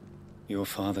Origin. Your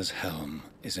father's helm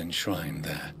is enshrined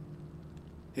there.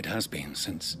 It has been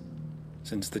since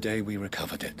the day we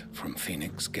recovered it from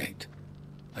Phoenix Gate.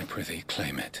 I prithee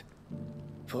claim it,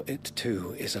 for it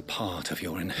too is a part of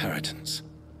your inheritance,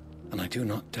 and I do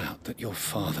not doubt that your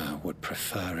father would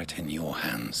prefer it in your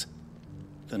hands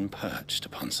than perched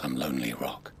upon some lonely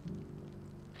rock.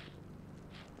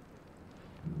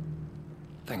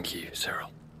 Thank you,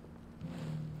 Cyril.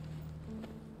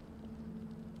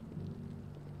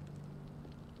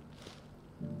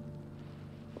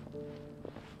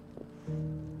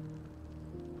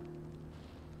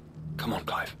 Come on,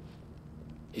 Clive.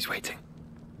 He's waiting.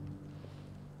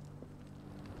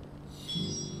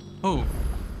 Oh.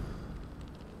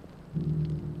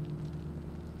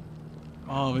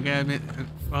 Oh, we gotta admit.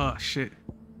 Oh, shit.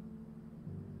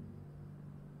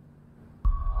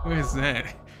 Where is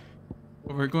that?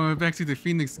 Oh, we're going back to the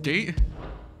Phoenix Gate?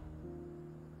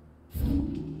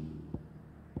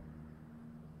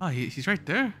 Oh, he's right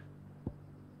there.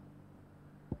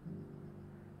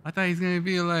 I thought he's gonna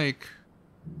be like...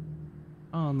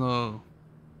 Oh no.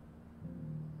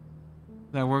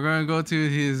 That we're gonna go to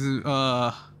his, you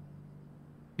know,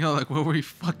 like where we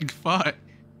fucking fought.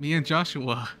 Me and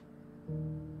Joshua.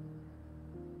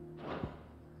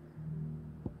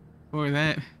 Or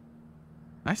that.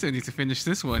 I still need to finish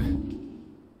this one.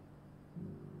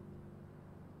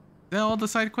 Is that all the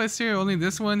side quests here? Only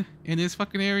this one in this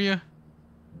fucking area?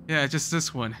 Yeah, just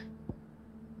this one.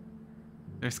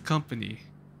 There's company.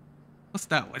 What's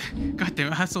that one? God damn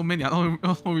it, I have so many. I don't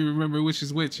even remember which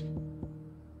is which.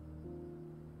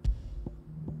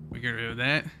 We get rid of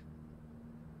that.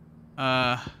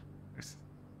 There's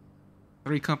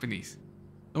 3 companies.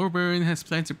 Thorburn has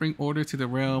planned to bring order to the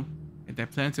realm and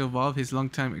that plan to involve his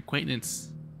longtime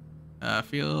acquaintance. The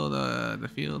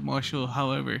field marshal,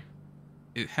 however,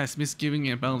 it has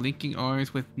misgiving about linking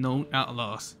arms with known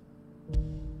outlaws.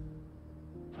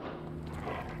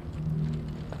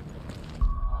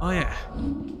 Oh yeah,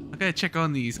 I gotta check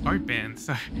on these art bands.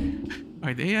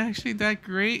 Are they actually that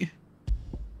great?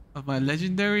 Of my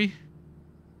legendary?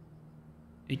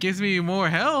 It gives me more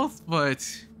health, but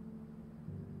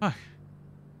fuck.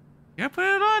 Can I put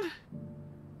it on?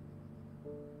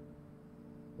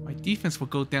 My defense will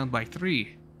go down by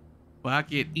 3, but I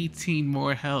get 18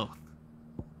 more health.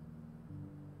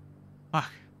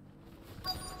 Fuck.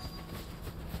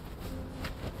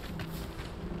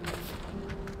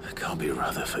 It can't be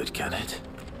Rutherford, can it?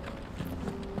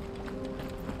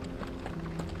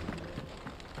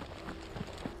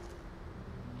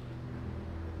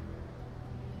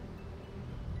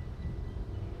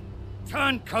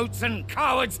 Turncoats and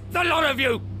cowards, the lot of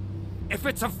you! If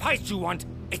it's a fight you want,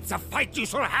 it's a fight you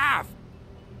shall have!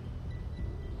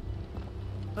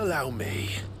 Allow me.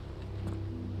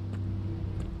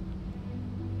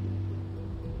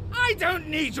 I don't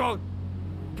need your...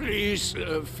 Please,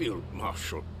 Field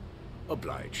Marshal,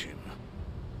 oblige him.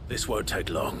 This won't take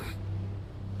long.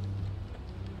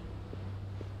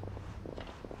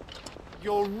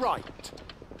 You're right.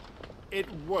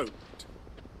 It won't.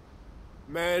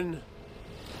 Men,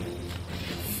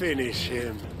 finish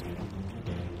him.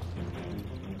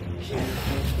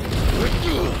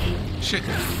 Shit,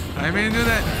 I didn't mean to do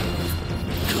that.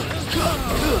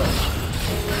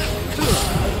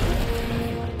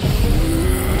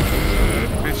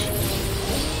 Bitch.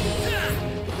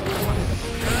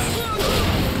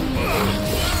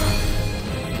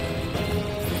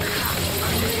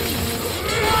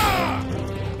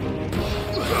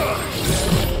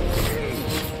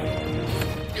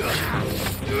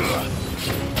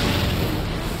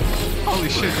 Holy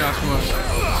shit, Joshua.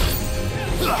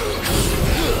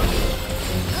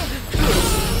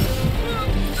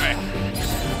 Alright.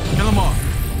 Kill them all.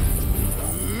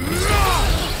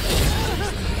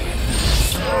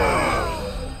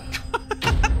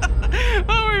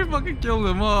 Oh, we fucking killed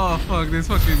them all. Fuck, this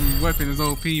fucking weapon is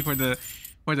OP for the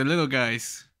little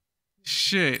guys.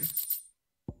 Shit.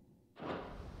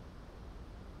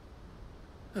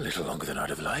 A little longer than I'd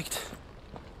have liked.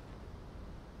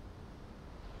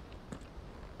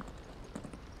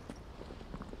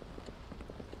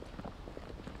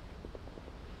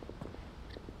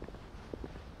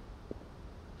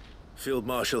 Field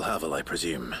Marshal Havel, I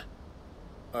presume.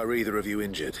 Are either of you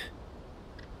injured?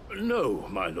 No,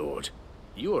 my lord.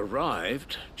 You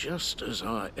arrived just as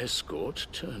our escort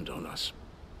turned on us.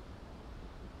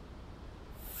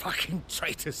 Fucking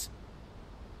traitors.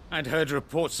 I'd heard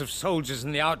reports of soldiers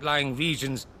in the outlying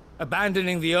regions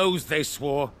abandoning the oaths they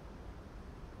swore.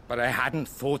 But I hadn't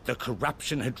thought the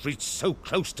corruption had reached so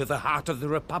close to the heart of the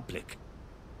Republic.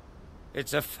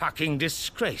 It's a fucking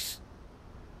disgrace.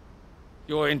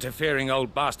 Your interfering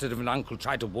old bastard of an uncle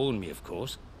tried to warn me, of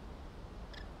course.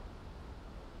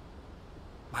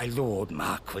 My Lord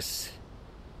Marquis.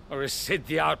 Or is Sid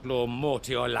the Outlaw more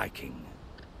to your liking?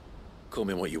 Call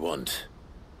me what you want.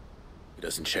 It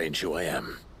doesn't change who I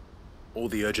am, or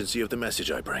the urgency of the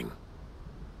message I bring.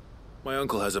 My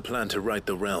uncle has a plan to right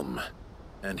the realm,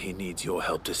 and he needs your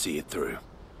help to see it through.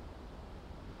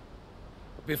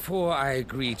 Before I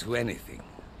agree to anything,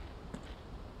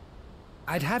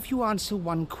 I'd have you answer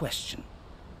one question.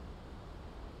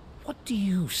 What do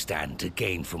you stand to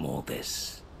gain from all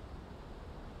this?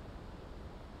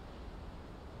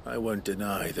 I won't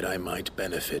deny that I might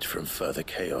benefit from further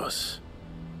chaos.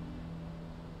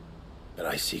 But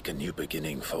I seek a new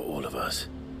beginning for all of us.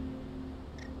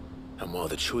 And while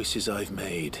the choices I've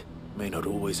made may not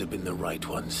always have been the right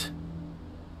ones,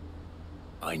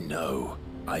 I know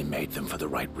I made them for the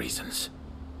right reasons.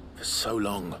 For so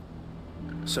long,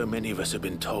 so many of us have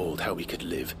been told how we could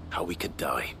live, how we could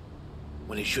die,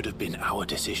 when it should have been our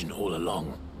decision all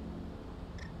along.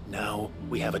 Now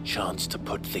we have a chance to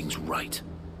put things right.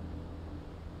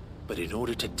 But in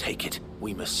order to take it,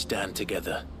 we must stand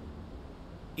together,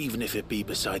 even if it be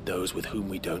beside those with whom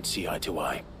we don't see eye to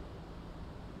eye.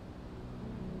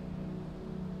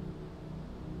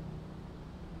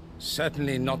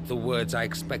 Certainly not the words I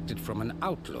expected from an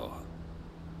outlaw.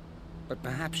 But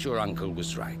perhaps your uncle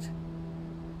was right.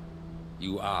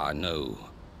 You are no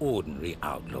ordinary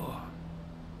outlaw.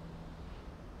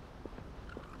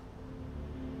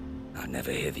 I'll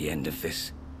never hear the end of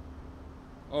this.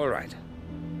 All right.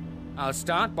 I'll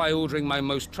start by ordering my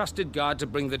most trusted guard to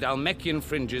bring the Dhalmekian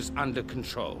fringes under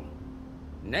control.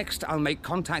 Next, I'll make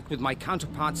contact with my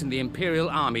counterparts in the Imperial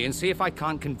Army and see if I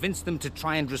can't convince them to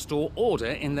try and restore order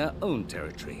in their own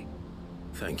territory.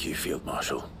 Thank you, Field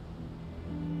Marshal.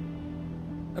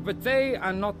 But they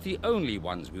are not the only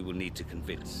ones we will need to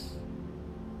convince.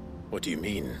 What do you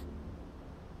mean?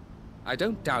 I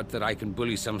don't doubt that I can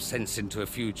bully some sense into a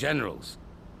few generals,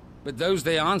 but those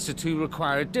they answer to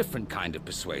require a different kind of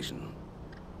persuasion.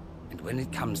 And when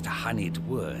it comes to honeyed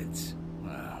words,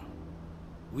 well,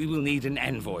 we will need an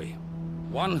envoy.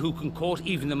 One who can court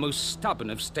even the most stubborn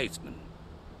of statesmen.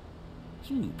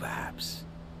 You, perhaps?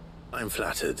 I'm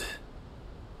flattered.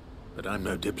 But I'm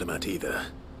no diplomat either.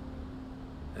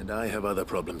 And I have other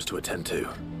problems to attend to.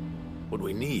 What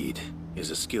we need is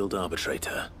a skilled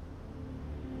arbitrator.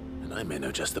 And I may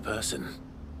know just the person.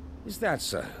 Is that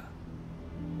so?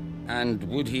 And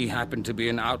would he happen to be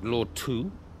an outlaw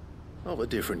too? Of a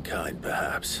different kind,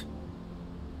 perhaps.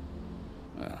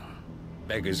 Well,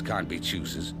 beggars can't be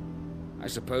choosers. I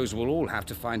suppose we'll all have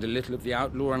to find a little of the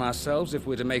outlaw in ourselves if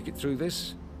we're to make it through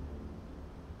this.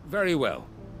 Very well.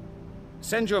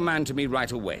 Send your man to me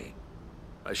right away.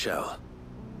 I shall.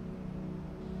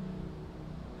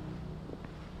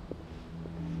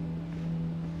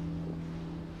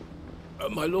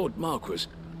 My Lord Marquis,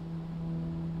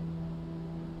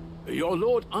 your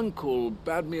Lord Uncle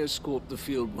bade me escort the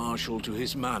Field Marshal to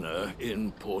his manor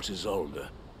in Port Isolde.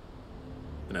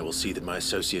 And I will see that my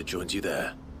associate joins you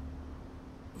there.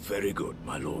 Very good,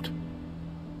 my lord.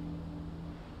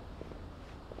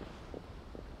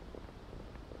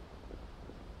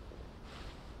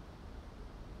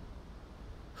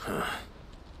 Huh.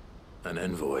 An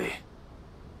envoy.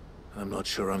 I'm not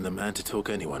sure I'm the man to talk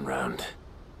anyone round.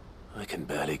 I can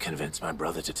barely convince my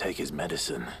brother to take his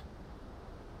medicine.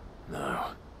 No.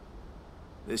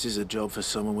 This is a job for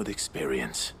someone with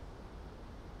experience.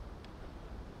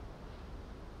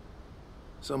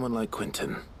 Someone like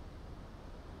Quentin.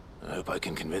 I hope I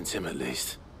can convince him at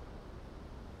least.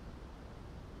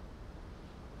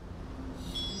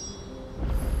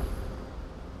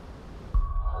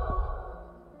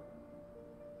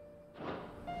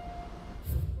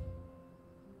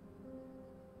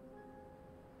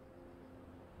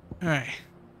 Alright.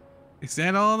 Is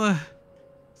that all the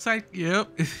site?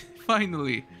 Yep.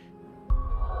 Finally.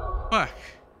 Fuck.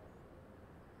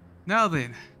 Now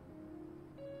then.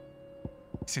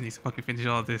 I need to fucking finish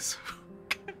all this.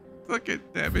 Fucking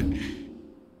damn it.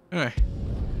 Alright.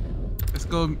 Let's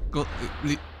go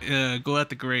at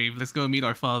the grave. Let's go meet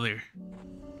our father.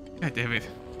 God damn it.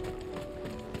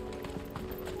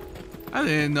 I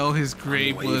didn't know his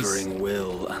grave was... Unwavering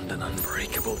will and an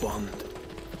unbreakable bond.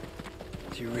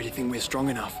 Do you really think we're strong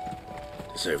enough?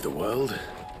 To save the world?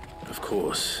 Of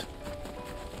course.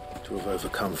 To have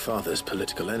overcome Father's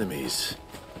political enemies?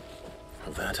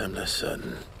 Of that I'm less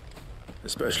certain.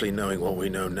 Especially knowing what we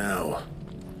know now.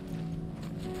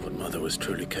 What Mother was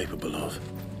truly capable of.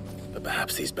 But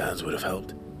perhaps these bands would have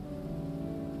helped.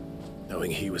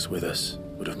 Knowing he was with us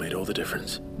would have made all the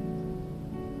difference.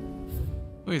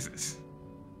 Who is this?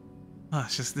 Oh,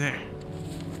 it's just there.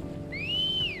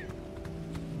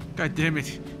 God damn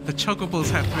it. The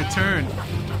chocobos have returned.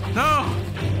 No!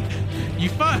 You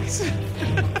fucks!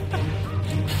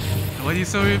 What are you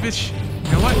so bitch?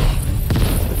 You know what?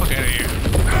 Get the fuck out of here.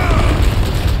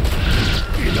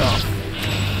 Enough!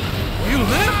 You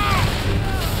live?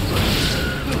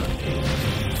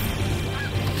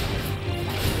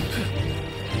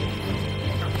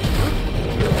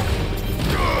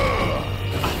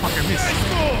 Oh, fuck, I missed.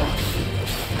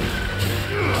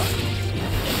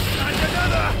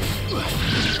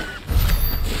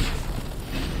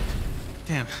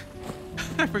 Damn.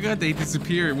 I forgot they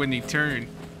disappear when they turn.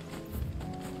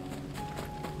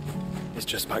 It's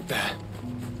just back there.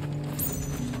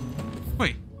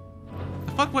 Wait.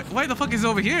 The fuck? Why the fuck is it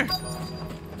over here?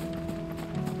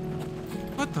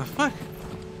 What the fuck?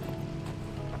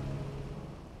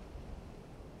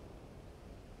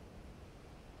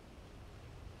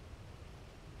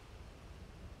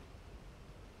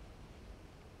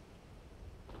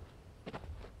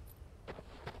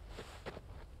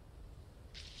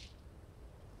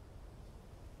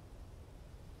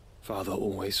 Father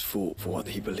always fought for what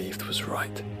he believed was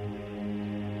right.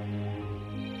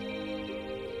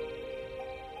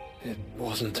 It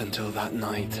wasn't until that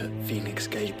night at Phoenix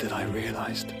Gate that I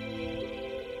realized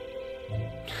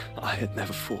I had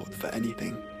never fought for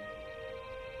anything.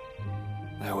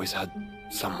 I always had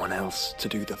someone else to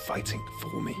do the fighting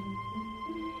for me.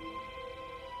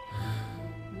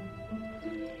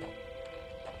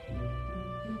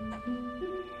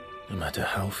 No matter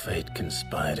how fate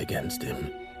conspired against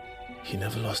him, he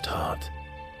never lost heart,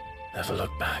 never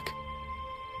looked back,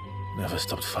 never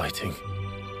stopped fighting.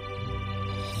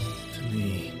 To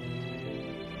me,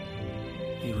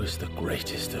 he was the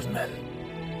greatest of men.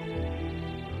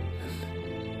 And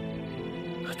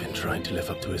trying to live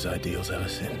up to his ideals ever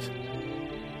since.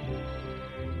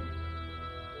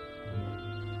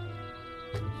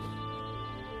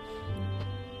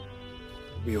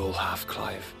 We all have,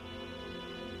 Clive.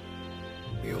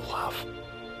 We all have.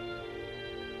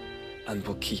 And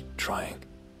we'll keep trying.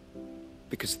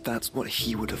 Because that's what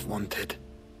he would have wanted.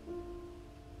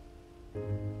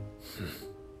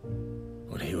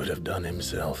 What he would have done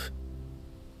himself.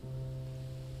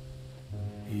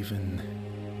 Even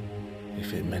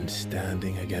if it meant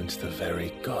standing against the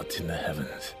very gods in the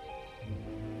heavens.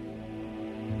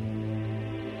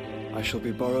 I shall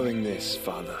be borrowing this,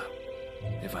 Father,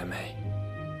 if I may.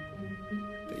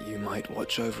 That you might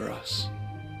watch over us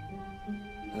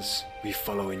as we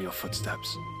follow in your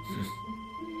footsteps.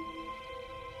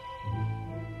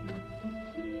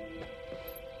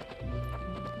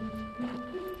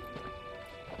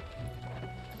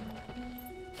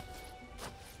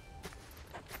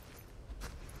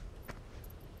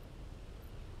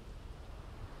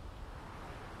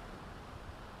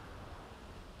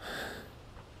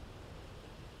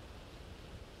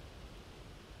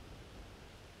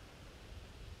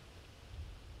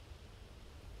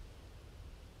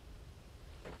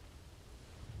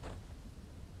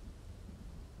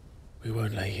 We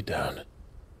won't lay you down.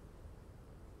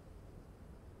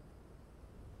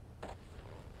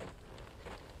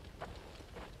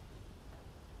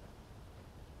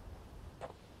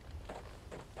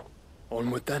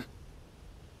 Onward then.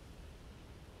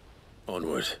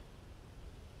 Onward.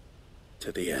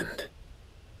 To the end.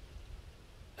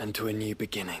 And to a new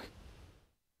beginning.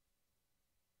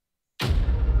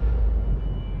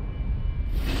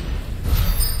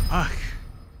 Fuck.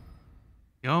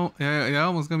 Yo, you're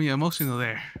almost gonna be emotional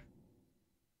there.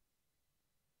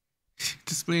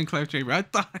 Displaying Clive Chamber. I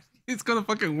thought he's gonna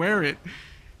fucking wear it.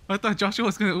 I thought Joshua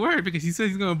was gonna wear it because he said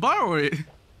he's gonna borrow it.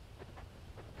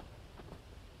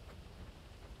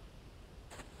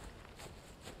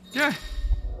 Yeah,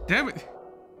 damn it.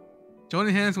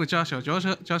 Joining hands with Joshua.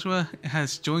 Joshua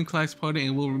has joined Clive's party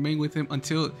and will remain with him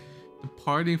until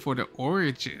departing for the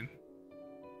origin.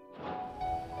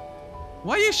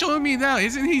 Why are you showing me now?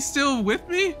 Isn't he still with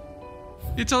me?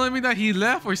 You're telling me that he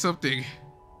left or something.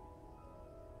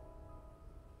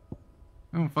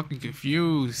 I'm fucking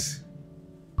confused.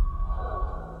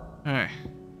 Alright.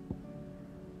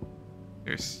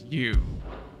 There's you.